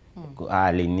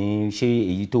 A lè ní ṣé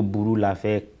èyí tó burú la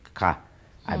fẹ́ kà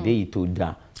àbí èyí tó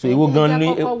dáa. So èwo gan ni.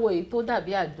 ẹ jẹ́ kọ́kọ́ wo èyí tó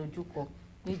dàbí àdójúkọ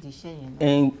nídìí iṣẹ́ yẹn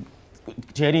náà.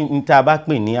 Ṣẹ́rí ní tá a bá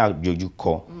pè ní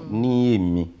àdójúkọ ní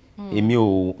èmi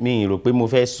ò mi rò pé mo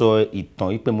fẹ́ sọ ìtàn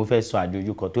yìí pé mo fẹ́ sọ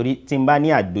àdójúkọ torí tí n bá ní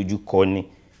àdójúkọ ni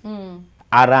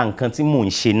ara nǹkan tí mò ń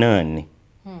ṣe náà ni.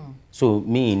 So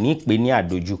mi ì ní pè ní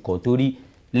àdójúkọ torí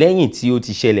lẹ́yìn tí ó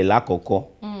ti ṣẹlẹ̀ lákọ̀ọ́kọ́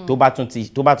tó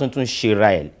bá tún ṣera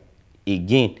ẹ̀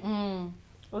again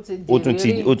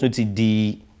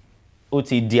ó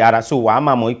ti di ara. So wàá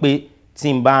máa mọ̀ pé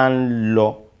tí n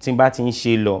bá ti ń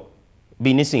ṣe lọ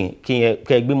bí nísìnyí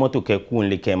kẹ́ gbé mọ́tò kẹ́ kú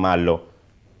nílé kẹ́ máa lọ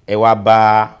ẹ wá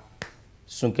bá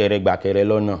súnkẹrẹ gbàkẹrẹ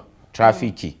lọ́nà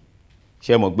tráfíkì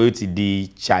ṣe mọ̀ pé ó ti di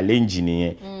challenge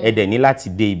nìyẹn ẹ dẹ̀ ní láti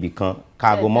dé ibì kan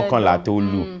káago 11 tó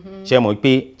lù ṣe mọ̀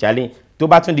pé challenge tó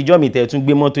bá tún dijọ́ mi tẹ́ tún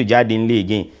gbé mọ́tò jáde nílé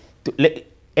again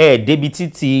ẹ débi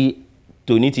títí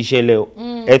tòní ti ṣẹlẹ̀ o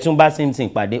ẹ tún bá same thing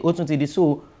pàdé ó tún ti di.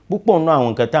 So púpọ̀ nínú àwọn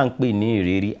nǹkan tá à ń pè ní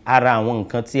ìrírí ara àwọn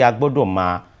nǹkan tí a gbọ́dọ̀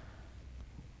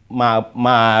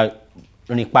máa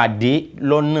rìn pàdé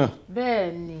lọ́nà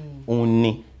òun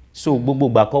ni. So gbogbo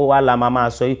ìgbà kọ́ wá la máa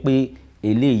sọ pé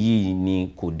eléyìí ni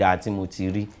kò dáa tí mo ti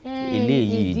rí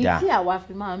eléyìí dáa. ìdí tí àwa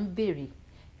fi máa ń béèrè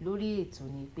lórí ètò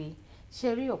ni pé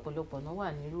ṣe rí ọ̀pọ̀lọpọ̀ náà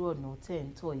wà nírú ọ̀nà tẹ̀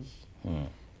ń tọ̀ yìí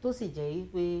tó sì jẹ́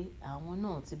pé àwọn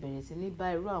náà ti bẹ̀rẹ̀ sí ní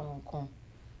bá irú àwọn nǹkan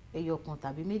ẹyọ kan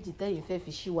tàbí méjì tẹ́yìn fẹ́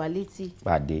fi ṣí wa létí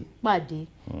pàdé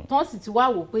tán sì ti wá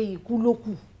wò pé ikú ló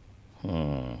kù.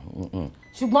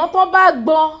 Ṣùgbọ́n tó bá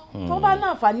gbọ́ tó bá ní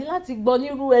àǹfààní láti gbọ́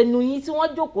nírú ẹnu yín tí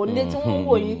wọ́n jókòó nílé tí wọ́n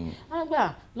wò yín á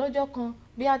gbà lọ́jọ́ kan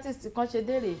bí artist kan ṣe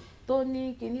dèrè tó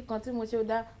ní kinní kan tí mo ṣe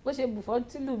dá bó ṣe bùfọ́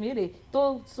tìlù mí rè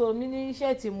tó so mí ní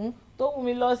ṣẹ́ẹ̀tì mú tó wù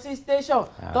mí lọ sí station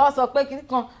tó sọ pé kinní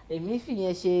kan èmi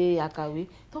fìyẹn ṣe àkàwé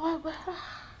tó wá gbà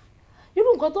irú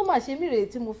nǹkan tó máa ṣe mí rèé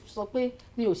tí mo sọ pé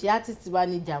mi ò ṣe artist bá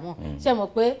ní jà mọ́ ṣe mọ̀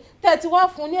pé tẹ́ ti wá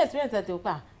fún ní experience tẹ̀ tó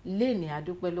pa lé ní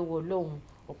adúpẹ́ lọ́wọ́ Ọlọ́run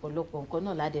ọ̀pọ̀lọpọ̀ nǹkan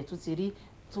náà ládẹ̀ tún ti rí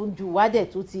tó ju wádẹ̀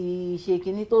tó ti ṣe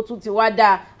kinní tó tún ti wá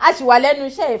dáa a sì wà lẹ́nu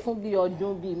iṣẹ́ yìí fún bíi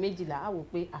ọdún bíi 12 á wò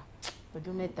pé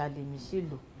ọdún 3 lèmi ṣe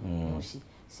lò mo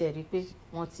ṣe rí i pé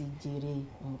wọ́n ti jèrè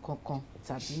nǹkan kan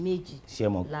tàbí méjì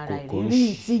lára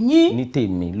ìrírí tiyín. ní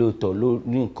tèmi lóòótọ́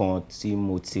ní nǹkan tí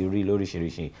mo ti rí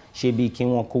lóríṣiríṣi ṣé bí kí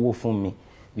wọ́n kówó fún mi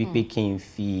wípé kí n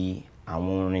fi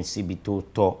àwọn orin síbi tó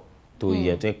tọ́ tó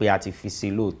yẹ tó yẹ pé a ti fi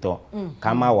sí lóòótọ́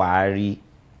ká má wàá rí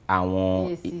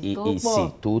àwọn èsì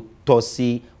tó tọ́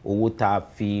sí owó tá a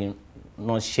fi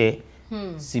ránṣẹ́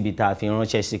síbi tá a fi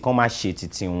ránṣẹ́ sí kán má ṣe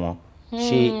títí wọn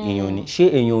ṣé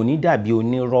èèyàn ò ní dàbí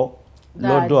onírọ́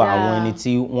lọ́dọ̀ àwọn ẹni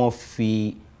tí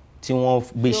wọ́n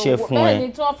gbéṣẹ́ fún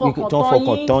ẹ tó ń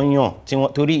fọkàn tán yàn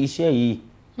torí iṣẹ́ yìí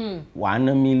wàá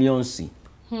ná mílíọ̀nsì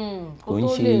kò ń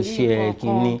ṣe iṣẹ́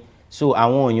kínní. So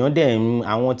àwọn èèyàn dẹ̀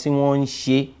àwọn tí wọ́n ń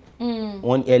ṣe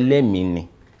wọ́n ẹlẹ́mìí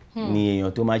ni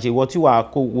èèyàn tó máa ṣe wọ́n tí wàá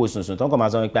kówó sùnsùn tó ń kàn máa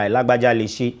sọ pé àìlágbájá lè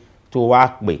ṣe tó wá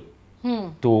pè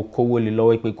tó kówó lé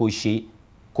lọ́wọ́ pé kó ṣe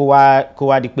kó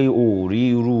wá di pé o ò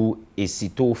rí irú èsì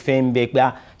tó fẹ́ ń bẹ pé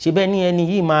ṣe bẹ́ẹ̀ ni ẹni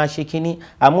yìí máa ṣe kínní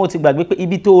àmọ́ ó ti gbàgbé pé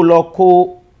ibi tó lọ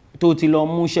tó ti lọ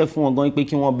múṣẹ́ fún ọ̀gán pé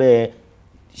kí wọ́n bẹ́ẹ̀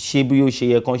ṣe bí ó ṣe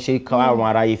yẹ kán ṣe káwọn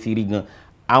aráyé fi rí gan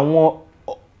àwọn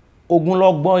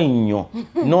ogunlọ́gbọ̀n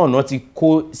èèyàn náà ti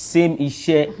kó same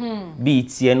iṣẹ́ bíi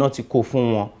tiẹ̀ náà ti kó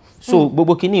fún wọn. So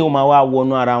gbogbo kínní ó máa wá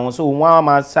wọnú ara wọn so wọ́n á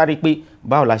máa sáré pé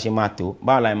báwo la ṣe máa tó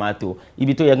báwo la máa tó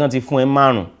ibi tó yẹ kán ti fún ẹ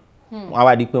 5 wọ́n á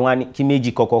wá di pé wọ́n á ní kí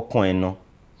 2 kọ́kọ́ kan ẹ̀ náà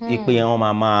pé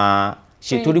wọ́n máa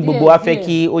ṣe torí gbogbo wa fẹ́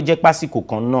kí ó jẹ́ pásìkò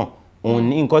kan náà òun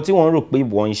ní nǹkan tí wọ́n rò pé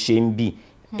wọ́n ń ṣe ń bì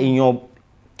èèyàn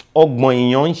 30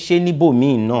 èèyàn ń ṣe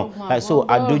níbòmíì náà so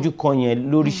àdójúkọ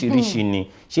yẹn lóríṣiríṣi ni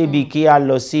ṣé bí kí a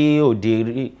lọ sí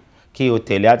òde kí o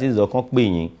tẹ̀lé àtìzọ́ kan pè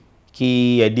yín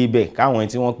kí ẹ débẹ̀ káwọn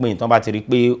tí wọ́n pè yín tán bá ti rí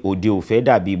pé òde ò fẹ́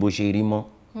dàbí bó ṣe rí mọ́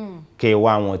kẹ́ ẹ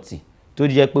wá wọn tì tó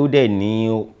jẹ́ pé ó dẹ̀ ní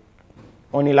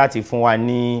wọ́n ní láti fún wa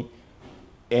ní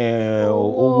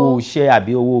owó iṣẹ́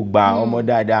àbí owó gba ọmọ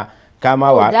dáadáa ká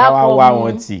má wá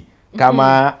wọn tì ká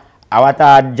má àwa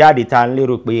tá a jáde tá a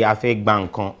lérò pé a fẹ́ gba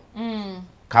nǹkan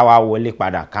ká wá wọlé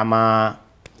padà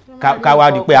ká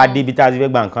wá di pé a débi tá a ti fẹ́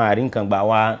gba nǹkan àrí nǹkan gbà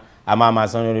wá a máa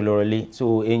san lórí lọ́rọ́lé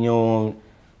so èèyàn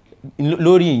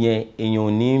lórí ìyẹn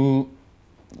èèyàn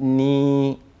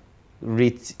ní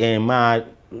máa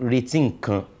retí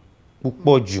nǹkan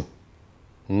púpọ̀ jù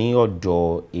ní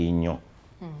ọ̀dọ̀ èèyàn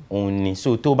òun ni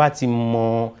so tó bá ti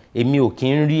mọ èmi ò kí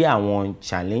ń rí àwọn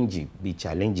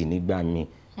challenge nígbà mi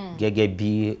gẹ́gẹ́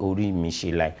bí orí mi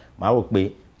ṣe láì máa rò pé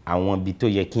àwọn ibi tó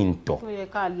yẹ kí n tọ̀ tó yẹ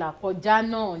ká là kọjá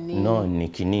náà ni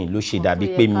kìíní ló ṣe dàbí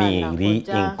pé mi ì rí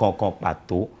nǹkan kan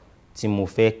pàtó tí mo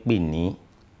fẹ́ pè ní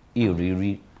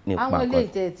ìrírí nípa kan. àwọn ilé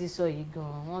ìtẹ́ ti sọ yìí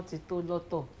gan-an wọ́n ti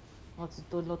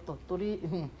tó lọ́tọ̀ torí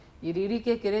ìrírí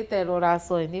kékeré tẹ́ rọra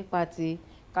sọ ẹ̀ nípa ti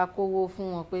ká kówó fún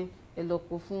wọn pé ẹ lọ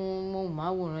kó fún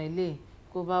móhùnmáwòrán ilé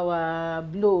kó bá wa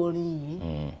blow orin yìí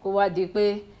kó wá di pé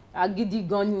agídí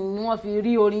gan ni wọ́n fi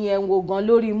rí orin yẹn wò gan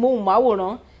lórí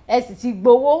móhùnmáwòrán ẹ sì ti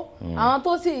gbowó àwọn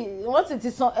tó sì wọ́n sì ti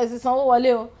san ẹ sì sanwó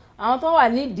wọlé o àwọn tó wà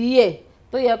nídìí ẹ̀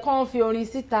tó yẹ kán fi orin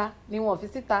síta ni wọ́n fi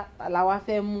síta làwa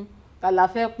fẹ́ mú la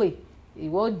fẹ́ pè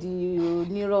ìwọ́de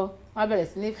onírọ́ wọ́n bẹ̀rẹ̀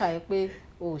sí ní fà ẹ́ pé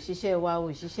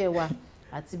òṣìṣẹ́ wa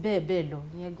àti bẹ́ẹ̀ bẹ́ẹ̀ lọ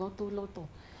ìyẹn gan tó lọ́tọ̀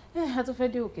a tún fẹ́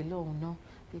dé òkè lọ́hùn náà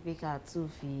pípé ká tún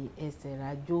fi ẹsẹ̀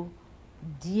rajó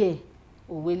díẹ̀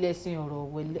òwe lẹ́sìn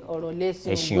ọ̀rọ̀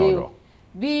lẹ́sìn òwe o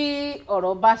bí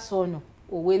ọ̀rọ̀ bá sọnù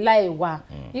òwe láì wà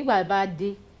nígbà bá dé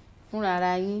fúnra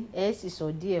ara yín ẹ sì sọ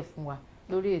díẹ̀ fún wa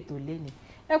lórí ètò lẹ́nìí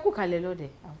ẹ kú kalẹ̀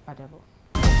lọ́dẹ̀ à ń padà bọ̀.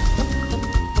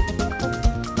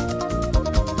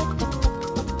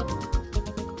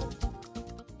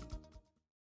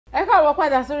 ẹ káàbọ̀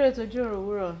padà sórí ètò Ijiroro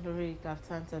Owuro lórí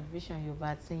Kaftan television Yorùbá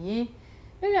tiyín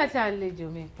níbi àti àlejò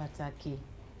mi pàtàkì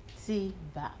tí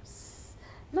baabs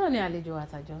náà ni àlejò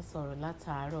àtàjọ ń sọ̀rọ̀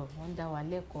látàárọ̀ wọ́n ń dá wa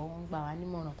lẹ́kọ̀ọ́ wọ́n ń gbà wá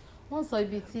nímọ̀ràn wọ́n sọ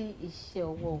ibi tí iṣẹ́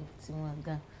ọwọ́ tí wọ́n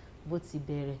gan bó ti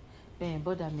bẹ̀rẹ̀ bẹ́ẹ̀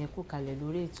bọ́dà mi kú kalẹ̀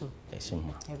lórí ètò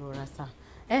ẹ̀rọ rasa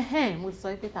mo ti sọ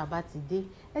pé tá a bá ti dé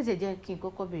ẹ jẹ́ kí n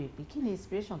kọ́kọ́ béèrè pé kí ni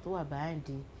inspiration tó wà behind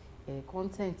the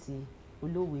content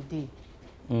olówédè.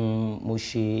 Mo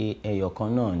ṣe ẹyọ kan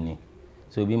náà ni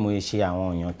so bí mo ṣe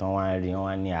àwọn èèyàn tán wá rí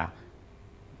wọn ní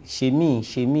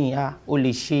ṣe mí ó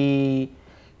lè ṣe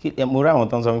mo rí àwọn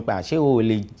tán sọ wípé ṣé o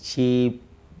lè ṣe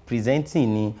presenting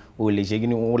ni o lè ṣe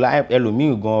gíní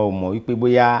ẹlòmíì gan ò mọ̀ wípé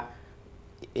bóyá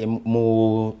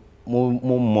mo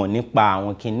mọ̀ nípa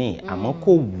àwọn kinní àmọ́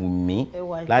kò wù mí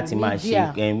láti máa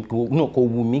ṣe kò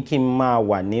wù mí kí n máa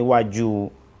wà níwájú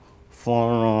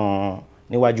fọ́nrán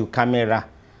níwájú kámẹ́rà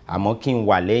àmọ́ kí n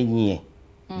wà lẹ́yìn ẹ̀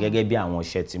gẹ́gẹ́ bí àwọn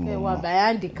iṣẹ́ tí mo mọ̀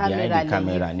behind the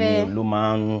camera ni ló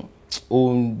máa ń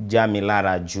já mi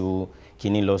lára ju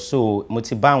kíní lọ so mo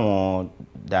ti bá àwọn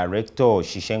director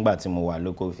ṣiṣẹ́ ńgbà tí mo wà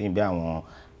lóko fún bí àwọn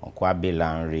ọkọ̀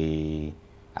abẹ́lànre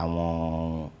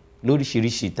àwọn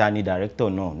lóríṣiríṣi ta ni director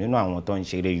náà nínú àwọn tó ń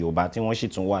ṣeré Yorùbá tí wọ́n sì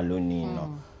tún wà lónìí náà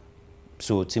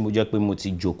so tí mo jẹ́ pé mo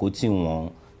ti jókòó tì wọ́n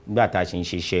nígbà tá a ṣe ń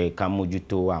ṣiṣẹ́ ká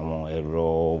mójútó àwọn ẹ̀rọ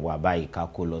wà báyìí ká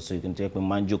kó lọ sí ibi tó yẹ pé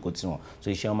máa ń jókòó tí wọ́n so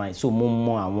iṣẹ́ ọmọ yìí so mo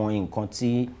mọ àwọn nǹkan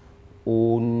tí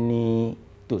ó ní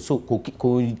tó so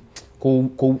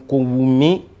kò wù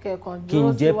mí kí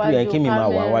n jẹ́ pé kí mi máa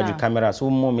wà wájú kámẹ́rà so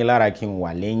mọ́ mi lára kí n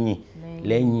wà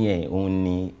lẹ́yìn ẹ̀ òun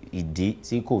ni ìdí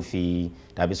tí kò fi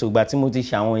tàbí so gba tí mo ti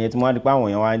ṣe àwọn yẹn tí mo wá di pé àwọn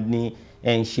yẹn wá ní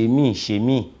ẹ ń ṣe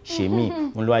mí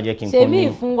n ló wá jẹ́ kí n kún ní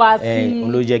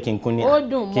n ló jẹ́ kí n kún ní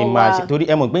kí n máa ṣe torí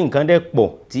ẹ mọ̀ pé nǹkan dẹ̀ pọ̀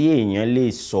tí èèyàn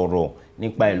lè sọ̀rọ̀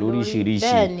nípa ẹ̀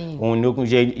lóríṣiríṣi òun ni ó kún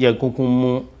jẹ́ kúnkún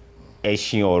mú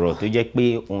ẹṣin ọ̀rọ̀ tó jẹ́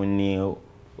pé òun ni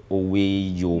òwe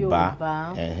Yorùbá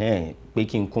pé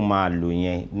kí n kún máa lò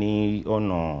yẹn ní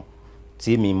ọ̀nà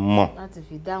tí mi mọ̀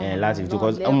láti fi tó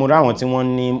kọ́ mo rí àwọn tí wọ́n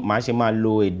ní màá ṣe máa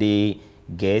lo èdè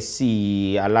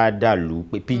Gẹ̀ẹ́sì aládàlú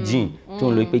pé pidgin tó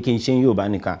ń lo pé kí n ṣe Yorùbá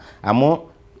nìkan àmọ́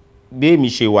bí èmi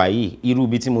ṣe wà yìí irú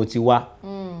ibi tí mo ti wá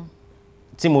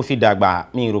tí mo fi dàgbà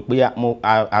mi rò pé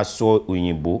a sọ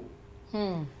òyìnbó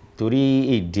torí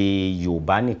èdè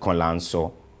Yorùbá nìkan là ń sọ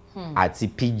àti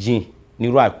pidgin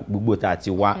nírú àgbègbè tá a ti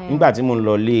wá nígbà tí mo ń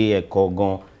lọ lé ẹ̀kọ́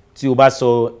gan tí o bá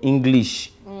sọ English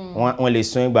wọ́n lè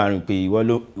sọ ìgbà rìn pé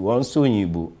ìwọ ń sọ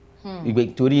òyìnbó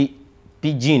torí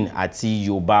pidgin àti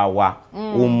Yorùbá wa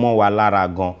ó mọ́ wa lára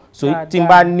gan so tí n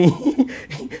bá ní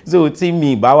so tí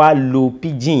mi bá wá lo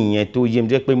pidgin yẹn tó yé mi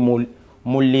jẹ́ pé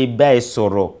mo lè bá ẹ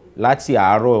sọ̀rọ̀ láti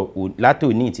àárọ̀ láti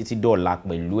òní títí dọ̀la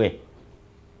pẹ̀lú ẹ̀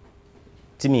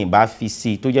tí mi bá fi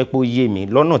sí tó jẹ́ pé ó yé mi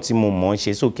lọ́nà tí mo mọ̀ ń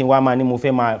ṣe so kí n wá máa ní mo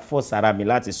fẹ́ máa force ara mi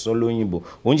láti sọ lóyìnbó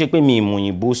òun ṣe pé mi ìmọ̀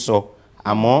òyìnbó sọ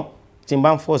àmọ́ tí n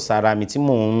bá ń force ara mi tí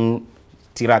mò ń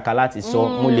tiraka láti sọ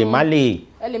mo lè má lè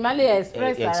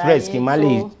express kí n má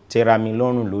lè tẹra mi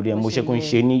lọ́rùn lórí ẹ̀ mo ṣe kó ń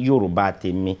ṣe ní Yorùbá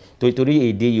tèmi torí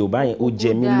èdè Yorùbá yẹn ó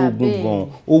jẹ mí lógún gan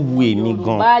ó wu èmi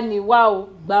gan. Yorùbá ni wá o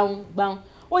gbàùn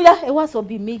ó yá ẹ wá sọ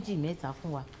bíi méjì mẹ́ta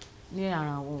fún wa ní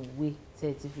ara àwọn òwe tẹ́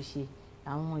ẹ ti fi ṣe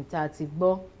àwọn ìta ti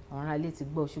gbọ́ àwọn aráalé ti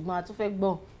gbọ́ ṣùgbọ́n a tún fẹ́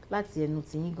gbọ́ láti ẹnu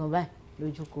tiyín gan báyìí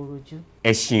lójúkorojú.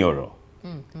 ẹṣin ọ̀rọ̀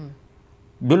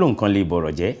gbólóhùn kan lè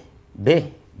bọ̀rọ̀ jẹ́ bẹ́ẹ̀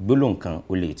gbólóhùn kan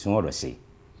ó lè tún ọ̀rọ̀ ṣe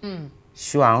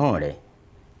ṣọ́ ahọ́n rẹ̀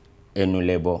ẹnu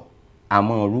lẹ́bọ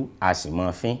àmọ́ rú a sì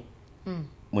mọ́ fín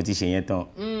mo ti ṣe yẹn tán.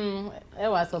 ẹ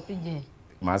wàá sọ pidgin.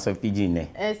 màá sọ pidgin nẹ.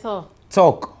 ẹ sọ.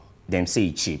 talk dem say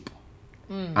e cheap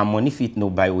and money fit no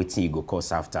buy wetin you go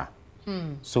cost after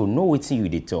so know wetin you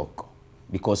dey talk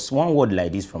because one word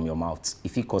like this from your mouth e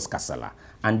fit cause kasala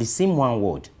and the same one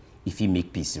word e fit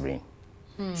make peace reign.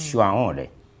 ṣọ́ ahọ́n rẹ̀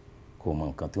kò mọ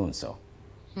nǹkan tó ń sọ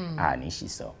àní sì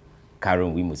sọ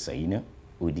karùn-ún wí mo sọ yìí ná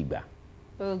ó dìgbà.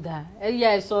 ó ga ẹyà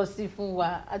ẹ sọ sí fún wa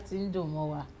á ti ń dùn mọ́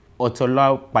wa. ọ̀tọ̀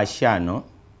la pàṣẹ àná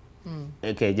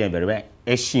ẹ̀kẹ́ ẹ̀jẹ̀ ìbẹ̀rẹ̀ báyìí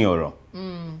ẹṣin ọ̀rọ̀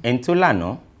ẹni tó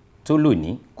lànà tó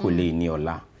lónìí kò lè ní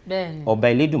ọ̀la ọba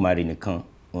Elédùmarè nìkan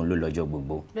òun ló lọ́jọ́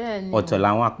gbogbo ọ̀tọ̀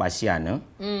làwọn apàṣẹ àná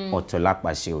ọ̀tọ̀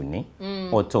lápàṣẹ òní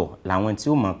ọ̀tọ̀ làwọn tí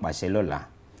ó máa pàṣẹ lọ́la.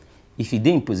 If you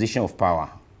dey in position of power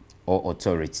or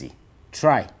authority,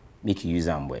 try make you use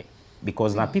am well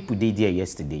because na people dey there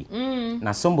yesterday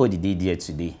na somebody dey there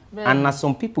today and na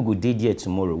some people go dey there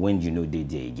tomorrow when you no dey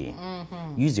there again.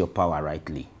 Use your power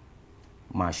rightly.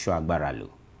 Máa ṣọ́ agbára lò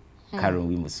karùn-ún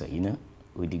wí mo sọ yìí ná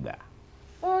ó dìgbà.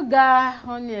 ó ga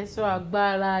wọn ní ẹ ṣọ́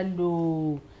agbára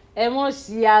lò ẹ mọ̀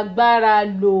sí agbára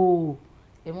lò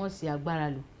ẹ mọ̀ sí agbára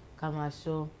lò ká máa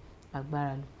ṣọ́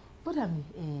agbára lò. bọ́dà mi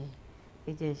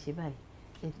ẹ jẹ́ ṣe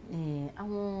báyìí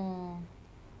àwọn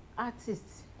artist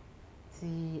tí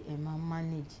ẹ máa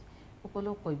manage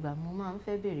ọ̀pọ̀lọpọ̀ ìgbà mo máa ń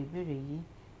fẹ́ béèrè yìí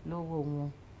lọ́wọ́ wọn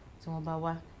tí wọ́n bá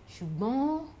wá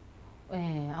ṣùgbọ́n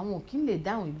àwọn ò kí ń lè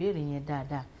dáhùn ìbéèrè yẹn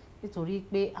dáadáa nítorí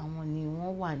pé àwọn ni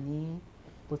wọ́n wà ní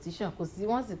position kò sí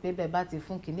wọ́n sì pé bẹ́ẹ̀ bá ti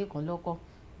fún kinní kan lọ́kọ́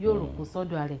yóò rò kó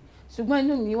sọ́dọ̀ rẹ̀ ṣùgbọ́n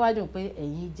inú mi wá dùn pé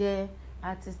ẹ̀yin jẹ́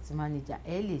artist manager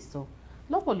ẹ lè sọ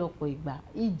lọ́pọ̀lọpọ̀ ìgbà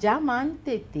ìjà máa ń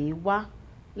tètè wá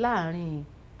láàrin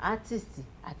artist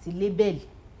àti label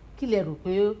kí lẹ rò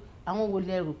pé àwọn wo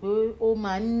lẹ rò pé ó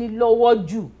máa ń ní lọ́wọ́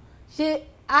jù ṣé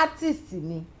artist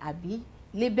ni àbí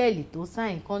label tó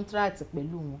sign contract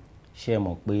pẹ̀lú wọn. ṣé ẹ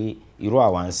mọ̀ pé irú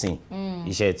àwa ń sìn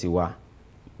iṣẹ́ tiwa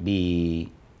bíi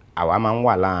àwa máa ń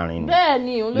wà láàrin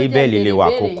ni label lè wà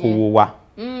kó kówó wá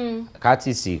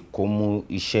kátìsì kó mú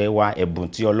iṣẹ́ wá ẹ̀bùn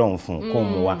tí Ọlọ́run fún kó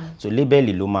mú wá so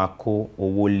label ló máa kó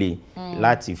owó lé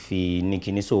láti fi ní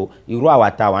kíní so irú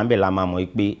àwa tá wà ń bẹ̀ la máa mọ̀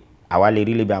pé àwa lè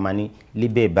rí label a máa ní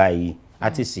label báyìí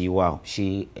artist wa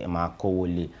ṣé ẹ máa kówó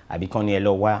lé àbí kán ní ẹ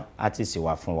lọ wá artist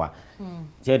wa fún wa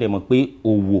jẹ́ ẹ mọ̀ pé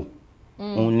òwò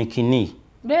òun ní kíní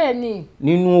bẹ́ẹ̀ni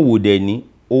nínú òwò dẹ̀ ní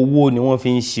owó ni wọ́n fi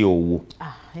ń ṣe òwò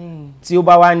tí ó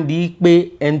bá wá ń di pé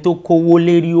ẹni tó kówó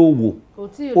lérí òwò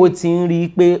ó ti ń rí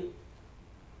pé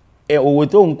òwò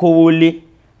tó ń kówó lé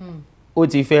ó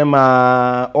ti fẹ́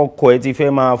máa ọkọ̀ ẹ ti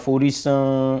fẹ́ máa forí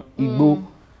san igbó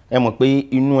ẹ mọ̀ pé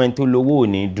inú ẹni tó lówó ò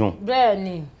ní dùn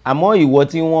bẹ́ẹ̀ni àmọ́ ìwọ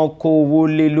tí wọ́n kówó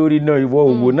lé lórí náà ìwọ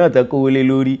òwò náà tẹ́ kówó lé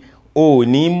lórí ò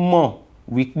ní mọ̀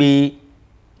wípé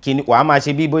kíni wàá máa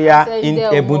ṣe bí bóyá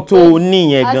ẹ̀bùn tó o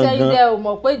níyẹn gangan àṣẹyìndẹ ò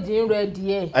mọ̀ pé dín rẹ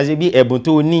díẹ̀ àṣẹ bí ẹ̀bùn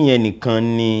tó o níyẹn nìkan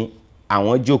ni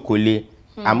àwọn jókòó lé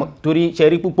àmọ́ torí ṣe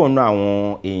rí púpọ̀ nínú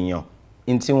àwọn èèyàn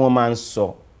ní tí wọ́n máa ń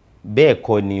sọ bẹ́ẹ̀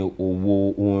kọ́ ni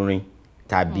òwò orin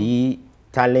tàbí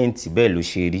tálẹ́ǹtì bẹ́ẹ̀ ló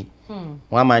ṣe rí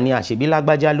wọ́n á máa ní àṣebí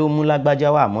lágbájá ló mú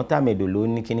lágbájá wá àmọ́ tàmẹ̀dò ló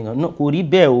ní kíní kan náà kò rí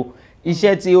bẹ́ẹ̀ o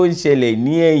iṣẹ́ tí ó ń ṣẹlẹ̀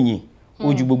ní ẹ̀yìn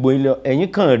ojú gbogbo ilé ẹ̀yìn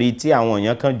kan rí tí àwọn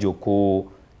èèyàn kan jókòó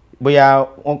bóyá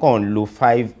wọ́n kàn lo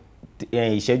 5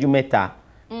 ìṣẹ́jú mẹ́ta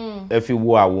ẹ fi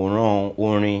wo àwòrán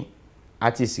orin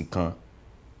artist kan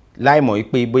láìmọ̀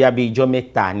wípé bóyá bí ijọ́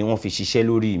mẹ́ta ni wọ́n fi ṣiṣẹ́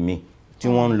lórí mi tí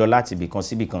wọ́n ń lọ láti ibìkan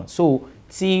sí ibìkan so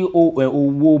tí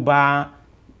owó bá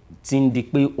ti ń di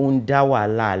pé ó ń dá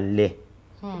wàhálà lẹ̀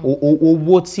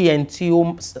owó tí ẹni tí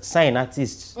ó sign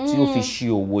artist tí ó fi ṣe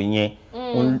òwò yẹn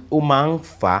ó máa ń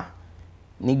fà á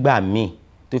nígbà míì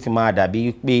tó fi máa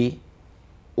dàbí pé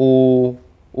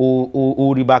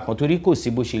ó rí bákan torí kò sí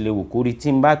bó ṣe lè wò kó rí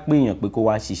tí n bá pèèyàn pé kó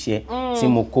wá ṣiṣẹ́ tí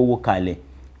mo kówó kalẹ̀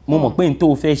mo mọ̀ pé n tó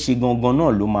fẹ́ ṣe gangan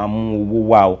náà ló máa mú owó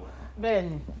wá o.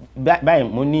 bẹ́ẹ̀ni.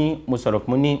 báyìí mo sọ̀rọ̀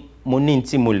mo ní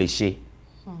tí mo lè ṣe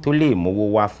tó lè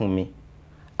mówó wá fún mi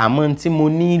àmọ́ tí mo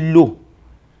nílò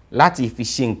láti fi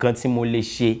ṣe nǹkan tí mo lè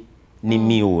ṣe ni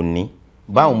mi ò ní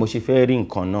báwo mo ṣe fẹ́ rí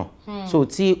nǹkan náà so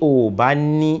tí o ò bá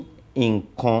ní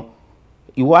nǹkan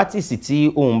ìwọ artist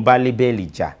tí òun bá lébẹ́lì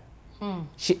jà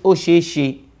ó ṣeé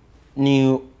ṣe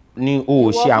ni o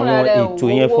ò ṣe àwọn ètò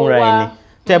yẹn fúnra ẹni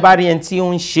tẹ́ bá rí ẹni tí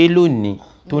ó ń ṣe lónìí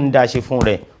tó ń dá ṣe fún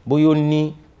rẹ̀ bóyá ó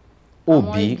ní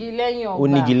òbí ó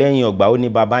nígi lẹ́yìn ọgbà ó ní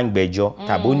bàbá ń gbẹ́jọ́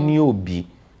tàbí ó ní òbí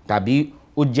tàbí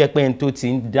ó jẹ́ pé ẹni tó ti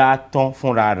ń dá tán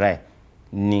fúnra rẹ̀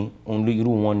ni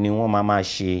irú wọn ni wọ́n máa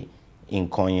ṣe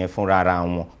nǹkan yẹn fúnra ara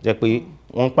wọn jẹ́ pé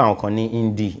wọ́n ń pa àwọn kan ní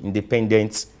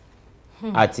independent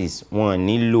artist wọn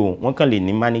nílò wọ́n kàn lè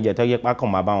ní manager tó yẹ pákàn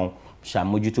máa bá wọn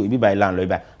ṣàmójútó ibi báyìí láǹlọ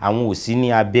ibà àwọn ò sí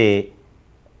ní abẹ́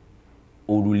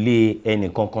òrùlé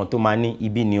ẹnìkankan tó máa ní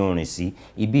ibi ni orin sí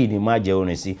ibi ni má jẹ́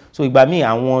orin sí so ìgbà míì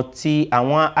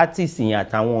àwọn artist yẹn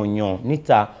àtàwọn èèyàn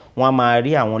níta wọ́n á máa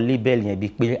rí àwọn label yẹn bíi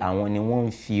pé àwọn ni wọ́n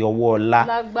ń fi ọwọ́ ọlá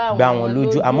gbá wọn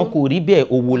lójú àmọ́ kò rí bẹ́ẹ̀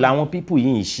òwò làwọn pípù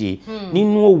yìí ń ṣe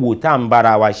nínú òwò tá à ń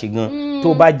bára wa ṣe gan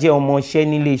tó bá jẹ́ ọmọọṣẹ́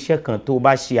nílé iṣẹ́ kan tó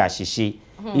bá ṣe àṣìṣe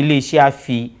ilé iṣẹ́ á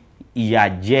fi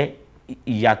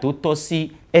ìyà tó tọ́ sí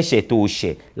ẹ̀ṣẹ̀ tó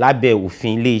ṣẹ̀ lábẹ́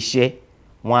òfin ilé iṣẹ́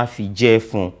wọ́n á fi jẹ́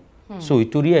fún un. So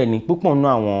ìtorí ẹ̀ ní púpọ̀ nínú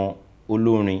àwọn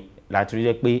olórin láti rí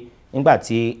jẹ́ pé nígbà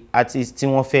tí artist tí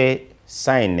wọ́n fẹ́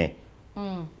sign ẹ̀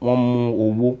wọ́n mú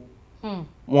owó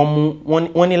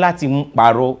wọ́n ní láti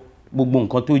pààrọ̀ gbogbo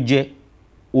nǹkan tó jẹ́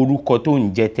orúkọ tó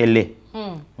ń jẹ́ tẹ́lẹ̀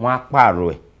wọ́n á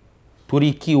pààrọ̀ ẹ̀ torí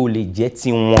kí o lè jẹ́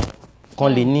tiwọn kán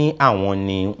lè ní àwọn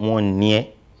ni wọ́n ní ẹ́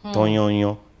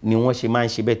tọ́yanyan ni wọ́n ṣe máa ń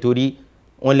ṣe bẹ́ẹ̀ torí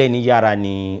wọ́n lẹ́ni yára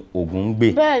ni ògùn ń gbé.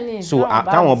 So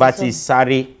táwọn bá ti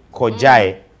sáré kọjá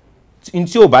ẹ̀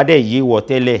tí ò bá dẹ̀ yé wọ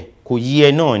tẹ́lẹ̀ kò yí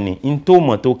ẹ náà ni n tó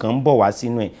mọ̀ tó kàn ń bọ̀ wá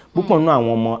sínú ẹ̀ púpọ̀ nínú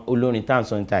àwọn ọmọ olórin tá à ń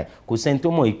sọ níta ẹ̀ kò sẹ́ni tó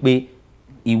mọ̀ pé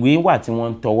ìwé wà tí wọ́n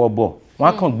ń tọwọ́ bọ̀ wọ́n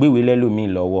á kàn gbéwèé lẹ́lòmíì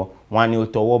lọ́wọ́ wọ́n á ní ó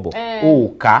tọwọ́ bọ̀ ó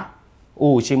ká ó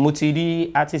ṣe. mo ti rí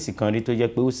artist kan rí tó jẹ́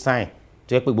pé ó sign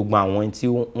tó jẹ́ pé gbogbo àwọn tí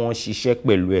wọ́n ṣiṣẹ́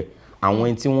pẹ̀lú ẹ̀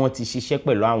àwọn tí wọ́n ti ṣiṣẹ́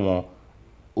pẹ̀lú àwọn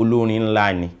olórin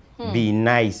ńlá ni bíi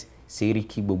Nice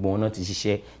Seriki gbogbo wọn náà ti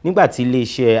ṣiṣẹ́ nígbà tí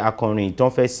iléeṣẹ́ akọrin ìtàn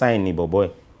fẹ́ sign ní bọ̀bọ̀ ẹ̀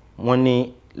wọ́n ní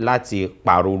láti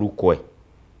pààrọ̀ orúkọ ẹ̀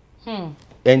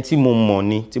ẹni tí mo mọ̀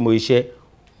ni tí mo ṣiṣẹ́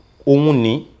òun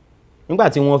ní nígbà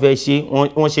tí wọ́n fẹ́ ṣe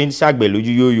wọ́n ṣe ń ṣàgbẹ̀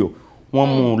lójú yóyò wọ́n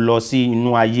mú un lọ sí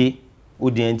inú ayé ó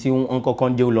di ẹni tí wọ́n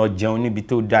kọ́kọ́ dé lọ jẹun níbi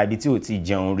tó dáa ibi tí ò ti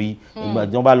jẹun rí ìgbà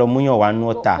tí wọ́n bá lọ múyàn wá nú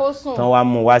ọ̀tà tán wá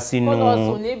mú wá sínú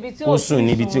kó sùn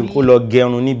níbi tí kó lọ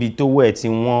gẹrun níbi tó wẹ̀ tí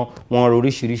wọ́n rọ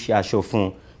oríṣiríṣi aṣọ fún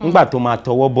un nígbà tó máa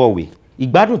tọwọ́ bọ̀wé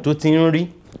ìgbádùn tó ti ń rí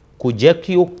kò jẹ́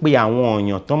kí ó pe àwọn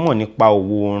èèyàn tó mọ̀ nípa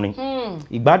òwò orin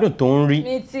ìgbádùn tó ń rí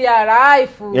ní ti àrá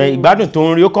ìfòrò ìgbádùn tó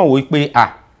ń rí ó kàn wò pé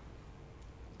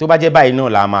tó bá jẹ́ báyìí náà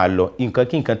la máa lọ nǹkan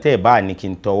kí nǹkan tẹ́ ẹ̀ bá ní kí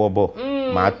n tọwọ́ bọ̀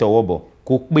máa tọwọ́ bọ̀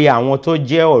kò pe àwọn tó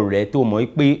jẹ́ ọ̀rẹ́ tó mọ̀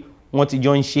pé wọ́n ti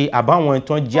jọ ń ṣe àbáwọn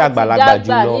tó jẹ́ àgbàlagbà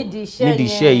jùlọ nídìí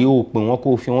iṣẹ́ yìí ò pé wọ́n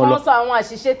kó fi wọ́n lọ. wọ́n sọ àwọn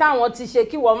àṣìṣe táwọn ti ṣe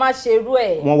kí wọ́n má ṣe irú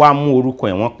ẹ̀. wọ́n wá mú orúkọ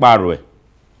ẹ̀ wọ́n pààrọ̀ ẹ̀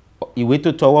ìwé tó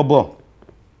tọwọ́ bọ̀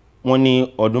wọ́n ní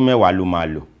ọdún 10 ló máa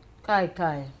lò.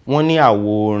 káìkáì. wọ́n ní àwo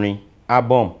orin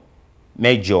album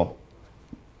 8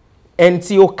 ẹni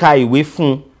tí ó ka ìwé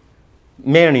fún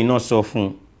 4 náà sọ fún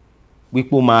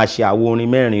wípé ó máa ṣe àwo orin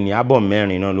 4 ní album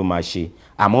 4 náà ló máa ṣe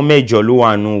àmọ́ 8 ló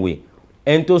wà nù wẹ̀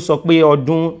ẹni tó sọ pé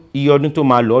iye ọdún tó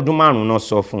máa lò ọdún 5 náà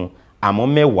sọ fún àmọ́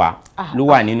 10 ló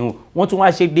wà nínú. wọ́n tún wá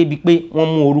ṣe débi pé wọ́n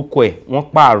mú orúkọ ẹ̀ wọ́n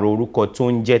pààrọ̀ orúkọ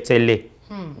tó ń jẹ́ tẹ́lẹ̀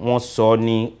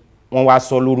wọ́n wá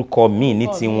sọ lórúkọ míì ní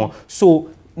tiwọn. So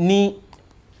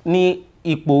ní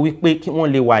ipò wípé kí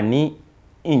wọ́n lè wà ní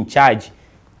in charge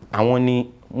àwọn ni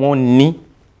wọ́n ní.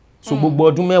 So gbogbo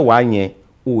ọdún 10 yẹn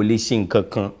o ò lè ṣe nǹkan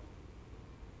kan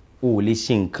o ò lè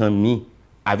ṣe nǹkan míì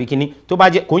àbí kíní tó bá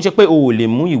jẹ́ kò ń ṣe pé o ò lè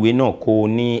mú ìwé náà kó o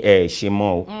ní ṣe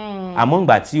mọ́ o àmọ́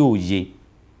ìgbà tí ò yé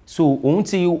so òun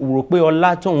ti rò pé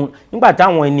ọlá tóun nígbà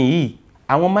táwọn ẹni yìí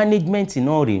àwọn management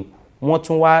náà rè wọ́n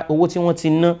tún wá owó tí wọ́n ti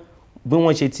ná bí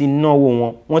wọ́n ṣe ti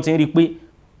náwó wọ́n ti ń rí i pé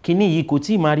kíní yìí kò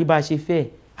tí ì máa rí bá a ṣe fẹ́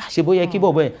ṣe bóyá kí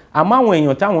bọ̀bọ̀ ẹ̀ àmọ́ àwọn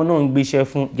èèyàn táwọn náà ń gbéṣẹ́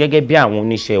fún gẹ́gẹ́ bí àwọn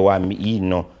oníṣẹ́ wa yìí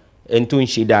náà ẹni tó ń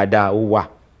ṣe dáadáa ó wà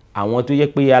àwọn tó yẹ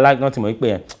pé alágbọ́n ti mọ̀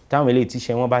wípé táwọn eléyìí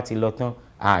tíṣẹ́ wọn bá ti lọ tán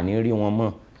àní rí wọn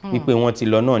mọ́ wípé wọ́n ti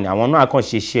lọ náà ni àwọn náà kàn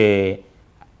ṣiṣẹ́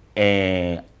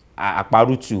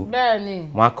àparùtù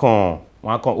wọ́n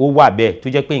kàn ó wà bẹ́ẹ̀ tó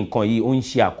jẹ́ pé nǹkan yìí ó ń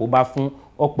ṣe àkóbá fún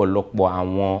ọ̀pọ̀lọpọ̀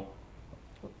àwọn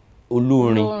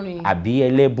olórin àbí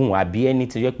ẹlẹ́bùn àbí ẹni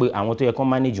tó yẹ pé àwọn tó yẹ kán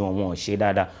manage wọn ò ṣe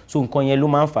dáadáa so nǹkan yẹn ló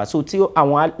máa ń fà so tí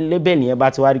àwọn lébẹ̀lì yẹn bá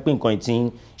ti wá rí pé nǹkan ti ń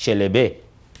ṣẹlẹ̀ bẹ́ẹ̀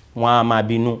wọ́n á máa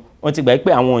bínú wọ́n ti gbà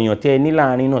pé àwọn èèyàn tẹ́ ní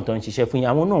láàrin náà tó ń ṣiṣẹ́ fún yín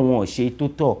àwọn náà wọn ò ṣe tó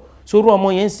tọ́ sórú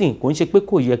ọmọ yẹn sìn kò ń ṣe pé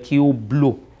kò yẹ kí ó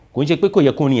blow kò ń ṣe pé kò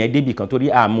yẹ kó rìn yẹn débì kan torí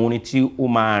àmọ́ orin tí ó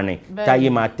máa rìn táyé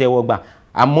máa tẹ́wọ́ gbà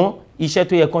àmọ́ iṣẹ́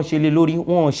tó yẹ kán ṣe lé lórí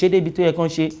wọn ò ṣe débi tó yẹ kán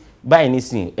ṣe báyìí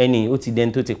nísìn ẹni ó ti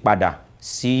dẹni tó ti padà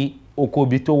sí oko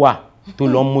ibi tó wà tó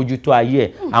lọ mójútó ayé ẹ̀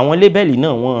àwọn lébẹ̀lì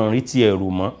náà wọ́n rí ti ẹ̀rù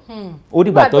mọ́ ó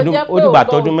dìgbà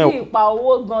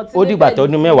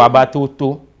tọdún mẹ́wàá bá tó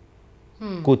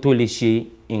kó tó lè ṣe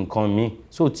nǹkan míì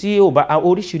so tí ó bá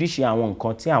oríṣiríṣi àwọn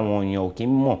nǹkan tí àwọn èèyàn ò kí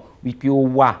ń mọ̀ wípé ó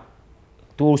wà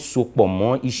tó sopọ̀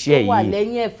mọ́ iṣẹ́ yìí ó wà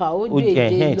lẹ́yìn ẹ̀fà ó dèjé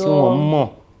lọ tí wọ́n mọ̀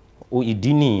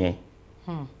ìdí nìyẹn.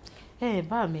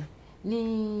 bá mi ní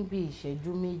bí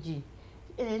ìṣẹ́jú méjì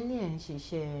ní ẹ̀ ń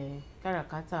ṣiṣẹ́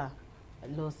káràkátà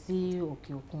lọ sí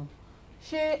òkè òkun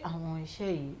ṣé àwọn iṣẹ́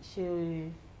yìí ṣé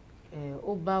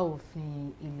ó bá òfin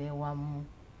ilé wa mu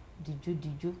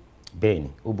díjúdíjú? Bẹ́ẹ̀ni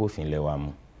ó bófin ilé wa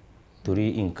mu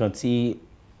torí nǹkan tí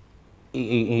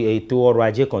ètò ọrọ̀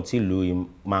ajé kan tí ìlú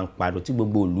máa ń pariwo tí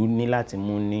gbogbo ìlú ní láti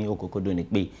mú ní òkòkòdó ni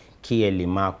pé kí ẹ lè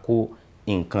máa kó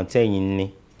nǹkan tẹ́yin ní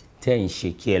tẹ́yin ṣe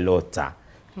kí ẹ lọ tà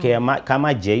ká má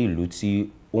jẹ́ ìlú tí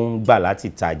ó ń gbà láti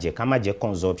tàjẹ̀ ká má jẹ́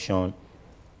consumption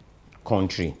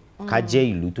country ká jẹ́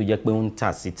ìlú tó jẹ́ pé ó ń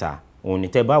tà síta. Òun ni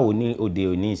tẹ́ bá wò ní òde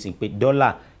òní ìsìn pé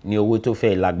dọ́là ni owó tó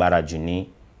fẹ́ lágbára jù ní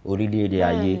orílẹ̀-èdè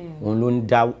ayé. Òun ló ń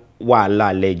dá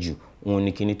wàhálà lẹ̀ jù. Òun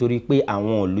ni kìíní torí pé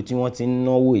àwọn ìlú tí wọ́n ti ń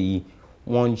náwó yìí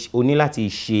ó ní láti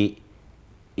ṣe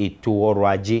ètò ọrọ̀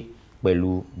ajé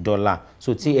pẹ̀lú dọ́là.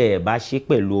 So tí ẹ bá ṣe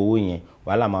pẹ̀lú owó yẹn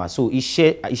wàhálà máa wà. So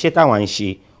iṣẹ́ táwọn ń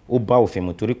ṣe ó bá òfin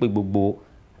mu torí pé gbogbo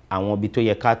àwọn ibi tó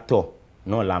yẹ ká tọ̀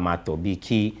náà la máa tọ̀ bíi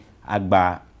kí a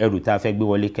gba ẹrù tá a fẹ́ gbé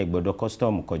wọlé kẹ́ gbọ́dọ̀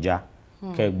custom kọjá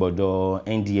kẹ́ gbọ́dọ̀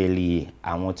NDLEA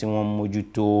àwọn tí wọ́n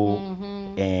mójútó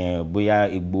bóyá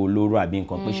egbò olóró àbí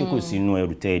nǹkan pé ṣé kò sínú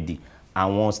ẹrù tẹ́ ẹ dì.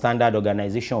 Àwọn Standard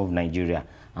Organization of Nigeria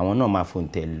àwọn náà máa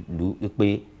fòǹtẹ̀ lù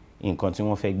pé nǹkan tí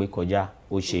wọ́n fẹ́ gbé kọjá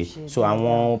ó ṣe. So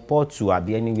àwọn pọ́ọ̀tù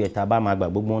àbí anywhere tá a bá máa gbà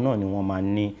gbogbo náà ni wọ́n máa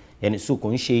ní ẹni. So kò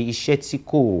ń ṣe iṣẹ́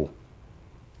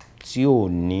tí ò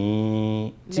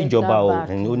ní tíjọba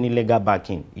ó ní legal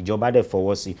backing ìjọba dẹ̀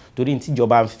fọwọ́ sí torí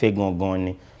tíjọba ń fẹ́ gangan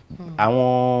ni.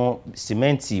 Àwọn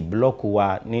sìmẹ́ǹtì blọ́ọ̀kù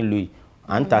wa nílùú yìí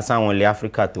à ń ta sáwọn ilẹ̀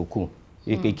Áfíríkà tó kù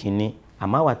wípé kínní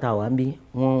àmọ́ àwa tá a wà ń bí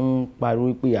wọ́n ń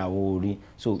pariwo pé àwọn ò rí.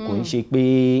 So kò ń ṣe pé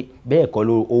bẹ́ẹ̀ kọ́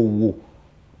ló wò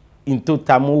n tó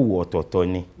ta mọ́ òwò ọ̀tọ̀ọ̀tọ̀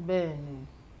ni.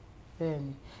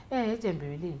 Bẹ́ẹ̀ni jẹ́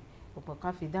bèrè lè ọ̀pọ̀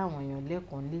ká fi dá àwọn èèyàn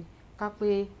lẹ́kọ̀ọ́ lé ká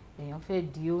pé èèyàn fẹ́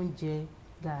di oúnjẹ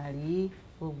gàrí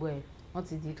gbogbo ẹ̀ wọ́n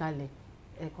ti di kalẹ̀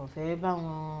ẹ kàn fẹ́ bá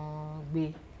wọn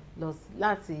gbé lọ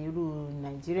láti irú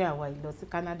Nàìjíríà wa lọ sí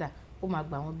Canada ó máa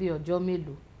gbà wọ́n bí ọjọ́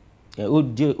mélòó.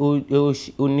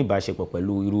 Ó ní ìbáṣepọ̀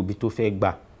pẹ̀lú irú ibi tó fẹ́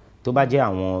gbà tó bá jẹ́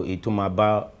àwọn èyí tó máa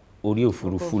bá orí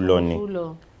òfurufú lọ ni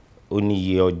ó ní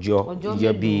iye ọjọ́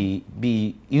iye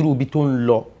bí irú ibi tó ń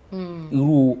lọ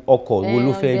irú ọkọ̀ wo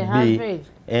ló fẹ́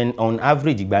gbé on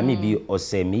average ìgbà míì bí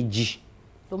ọ̀sẹ̀ méjì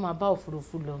tó máa bá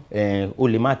òfurufú lọ. Ó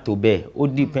lè má tó bẹ́ẹ̀ ó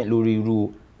depend lórí irú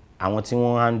àwọn tí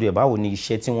wọ́n handle ẹ̀ báwo ni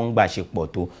iṣẹ́ tí wọ́n ń gbà ṣe pọ̀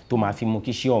tó máa fi mú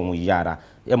kí iṣẹ́ ọ̀hún yára.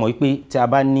 Ẹ mọ̀ wípé tí a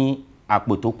bá ní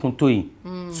àpò tó kún tó yìí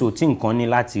so tí nǹkan ní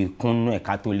láti kún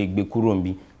ẹ̀ka tó lè gbé kúrò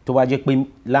níbí tó bá jẹ́ pé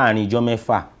láàrin ijọ́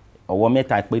mẹ́fà ọwọ́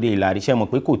mẹ́ta péré ìlàrí iṣẹ́ mọ̀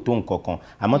pé kò tó nǹkan kan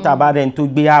àmọ́ tá a bá rẹ́ni tó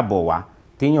gbé ààbọ̀ wá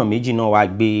téèyàn méjì náà wá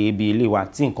gbé ibi ilé wa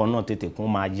tí nǹkan náà tètè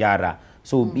kún máa yára.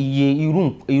 So iye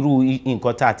irú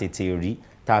nǹkan tá a tètè rí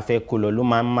tá a fẹ́ kó lọ ló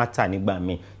máa ń mátà nígbà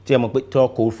míì tí ẹ mọ̀ pé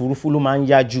ọkọ̀ òfurufú ló máa ń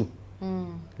yá jù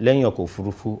lẹ́yìn ọkọ̀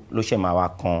òfurufú ló ṣẹ̀ máa wá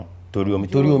kan torí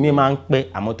omi máa ń pẹ́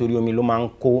àmọ́ torí omi ló máa ń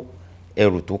kó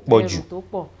ẹrù tó pọ̀ jù. ẹrù tó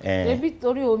pọ̀ ebi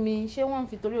torí omi ṣé wọ́n ń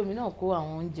fi torí omi náà kó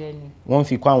àwọn oúnjẹ ni. wọ́n ń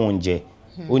fi kó àwọn oúnjẹ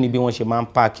ó ní bí wọ́n ṣe máa ń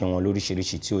páàkì wọn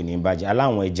lóríṣiríṣi tí ò ní bàjẹ́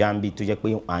aláwọn ẹja ń bí tó jẹ́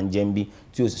pé à ń jẹ ń bí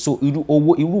tí ó so irú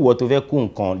ìwọ tó fẹ́ kó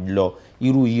nǹkan lọ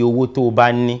irú iye owó tó o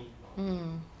bá ní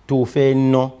tó o fẹ́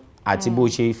ná àti bó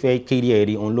ṣe fẹ́ kéré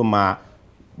ẹ̀rí òun ló máa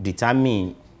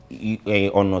determine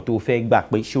ọ̀nà tó o fẹ́ gbà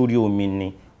pé sórí omi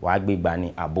ni wàá gbé gbà ní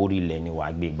àbórí ilẹ̀ ni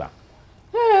wàá gbé gbà.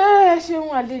 Ṣéun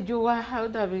àlejò wa ó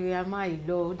dàbí a máa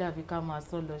lọ ó dàbí ká máa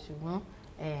sọ lọ ṣùgbọ́n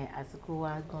àsìkò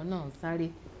wa gan náà ń sáré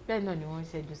bẹ́ẹ̀ náà ni wọ́n ń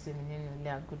ṣẹ́jú sí mi nínú ilé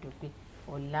agodo pé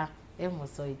ọ̀la ẹ mọ̀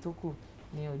sọ ìtókù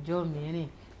ní ọjọ́ mìíràn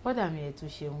bọ́dà mi ẹ̀ tún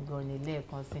ṣeun gan ní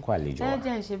lẹ́ẹ̀kan sí ẹ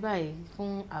jẹ́ ń ṣe báyìí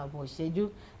fún ààbọ̀ ìṣẹ́jú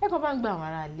ẹ kàn bá ń gba àwọn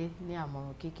ará ilé ní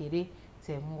àmọ̀ràn kékeré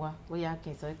tẹ̀ mú wa bóyá kí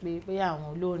n sọ pé bóyá àwọn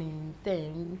olórin tẹ̀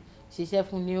ń ṣiṣẹ́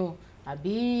fún ni o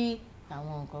àbí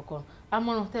àwọn nǹkan kan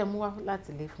àmọ̀ràn tẹ̀ mú wa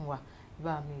láti lé fún wa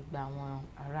bá mi gba àwọn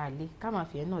ará ilé ká máa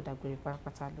fi ẹ̀ náà dágbére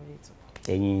pátápátá lórí ètò.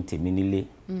 Ẹ̀yin tèmi nílé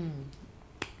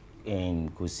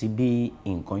kò sí bí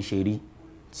nǹkan ṣe rí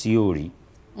tí ò rí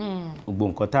gbogbo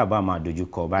nǹkan tá a bá máa dojú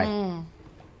kọ báyìí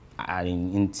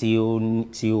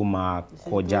tí ó máa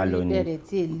kọjá lọ ni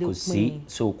kò sí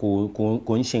so kò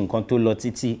ń ṣe nǹkan tó lọ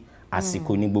títí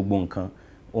àsìkò ní gbogbo nǹkan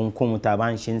ohunkóhun tá a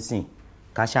bá ń ṣe ń sìn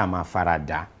ká ṣáà máa fara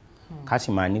dà ká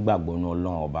sì máa nígbàgbọ́ ní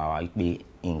Ọlọ́run ọba wa pé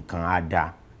nǹkan á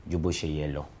dáa ju bó ṣe yẹ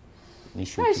lọ ní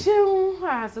ṣókí. ẹ ṣeun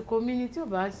àsìkò mi ni tí ò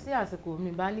bá sí àsìkò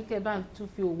mi bá ní kẹ́ bá ń tún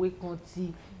fi òwe kan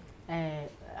ti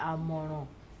àmọ̀ràn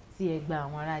tí ẹ gba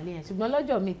àwọn ará ilé yẹn ṣùgbọ́n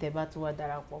lọ́jọ́ mi tẹ́ bá tún wá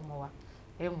darapọ̀ mọ́ wa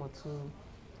ẹ mọ̀ tún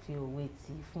fi òwe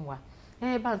tì í fún wa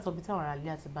ẹ bá ń sọ bí táwọn ará ilé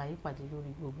àti bá yín pàdé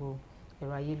lórí gbogbo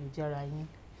ẹ̀rọ ayélujára yín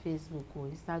Facebook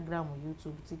Instagram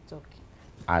YouTube TikTok.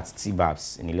 at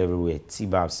tbaabs ní everywhere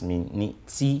tbaabs mi ní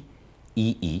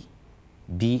TEEBAABS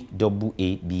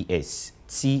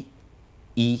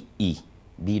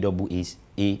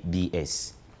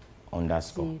TEEBAABS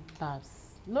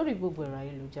 _ lórí gbogbo ẹ̀rọ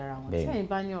ayélujára wọn tí ẹ̀yin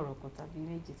bá ní ọ̀rọ̀ kan tàbí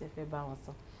méjì tẹ́ fẹ́ bá wọn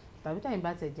sọ tàbí tẹ̀yin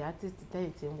bá tẹ̀jẹ̀ artist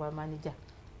tẹ̀yin tí ń wá mánéjà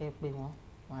ẹ pè wọ́n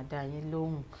wọ́n á dá yín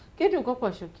lóhùn kédùn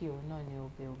kọ́pọ̀ ṣókí òun náà ní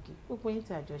ọbẹ̀ ògì gbogbo yín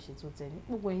tí àjọṣe tó tẹ̀ ní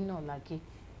gbogbo yín náà lákè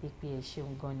ìpè ẹ̀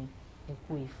ṣeun gan ni ẹ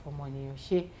kú ìfọmọnìyàn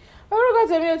ṣe orúkọ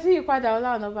tèmi ò tí ì padà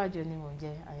Ọlá Onabajo ni mò ń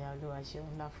jẹ́ aya olúwa ṣeun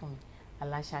ńlá fún mi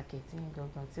aláṣàkẹ́ tí ń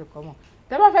gangan tí ò kọ́ mọ̀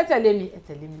tẹ́ bá fẹ́ tẹ̀lé mi ẹ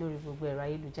tẹ̀lé mi lórí gbogbo ẹ̀rọ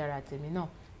ayélujára tèmi náà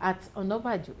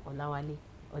 @Onabajo Ọláwálé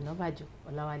Onabajo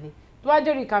Ọláwálé tó wá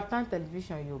jórí Kaftan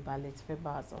television Yorùbá lẹ ti fẹ́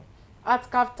bá wa sọ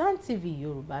 @Kaftan TV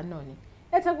Yorùbá náà ni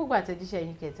ẹ tẹ gbogbo àtẹ̀jíṣẹ́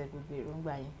yín kẹ́ tẹ gbogbo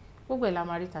èròǹgbà yín gbogbo ẹ̀ la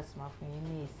máa rí tàbí máa fún yín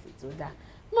ní èsì tó dáa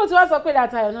mo ti wá sọ pé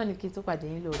Dàtayọ̀ náà ni kí n tó pàdé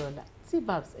yín lóòrọ̀ ọ̀la tí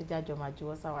baabs ẹja jọ máa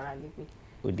juwọ́ sáwárà lé pé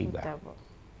ó dìgbà.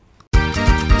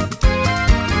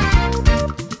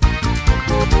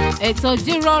 ètò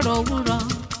ìjíròrò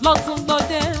òwúrọ̀ ló tún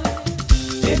gbòde.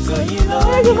 ètò yìí lọ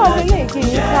ẹgbẹ́ bá mi lè kí n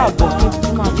káàbọ̀ kí n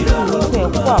tún máa fi kí n pé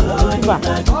ẹ̀kú àmójúbà.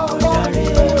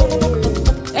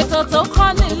 ètò tó kọ́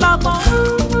ni lọ́gbọ́n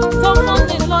tó fún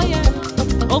ni lóye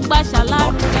ó gbà ṣàlàyé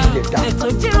ètò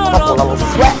ìjíròrò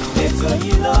òwúrọ̀. ètò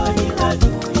yìí lọ ní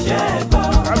ládùn iṣẹ́ gbọ́.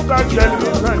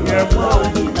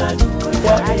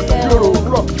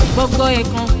 gbogbo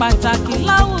ìkan pàtàkì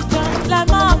láwùjọ la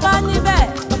máa bá níbẹ̀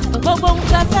gbogbo ohun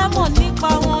tẹ́ fẹ́ mọ̀ nípa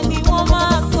wọn ni wọ́n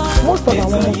máa sọ. most of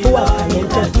àwọn ọmọ tó wà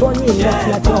talented tó ní ìlú àti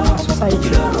láti ọ̀fà society.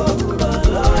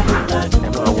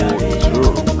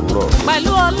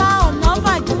 pẹ̀lú Ọlá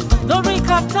Onabajo lórí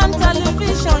Kaftan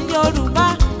television Yorùbá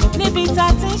níbi tá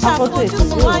a ti ń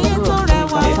ṣàfojúsùn ayé tó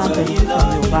rẹwà. Kaftan television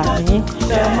Yorùbá ti yín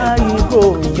ẹ máa yí kò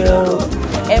ń bẹ́ ọ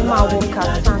ẹ máa wo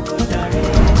Kaftan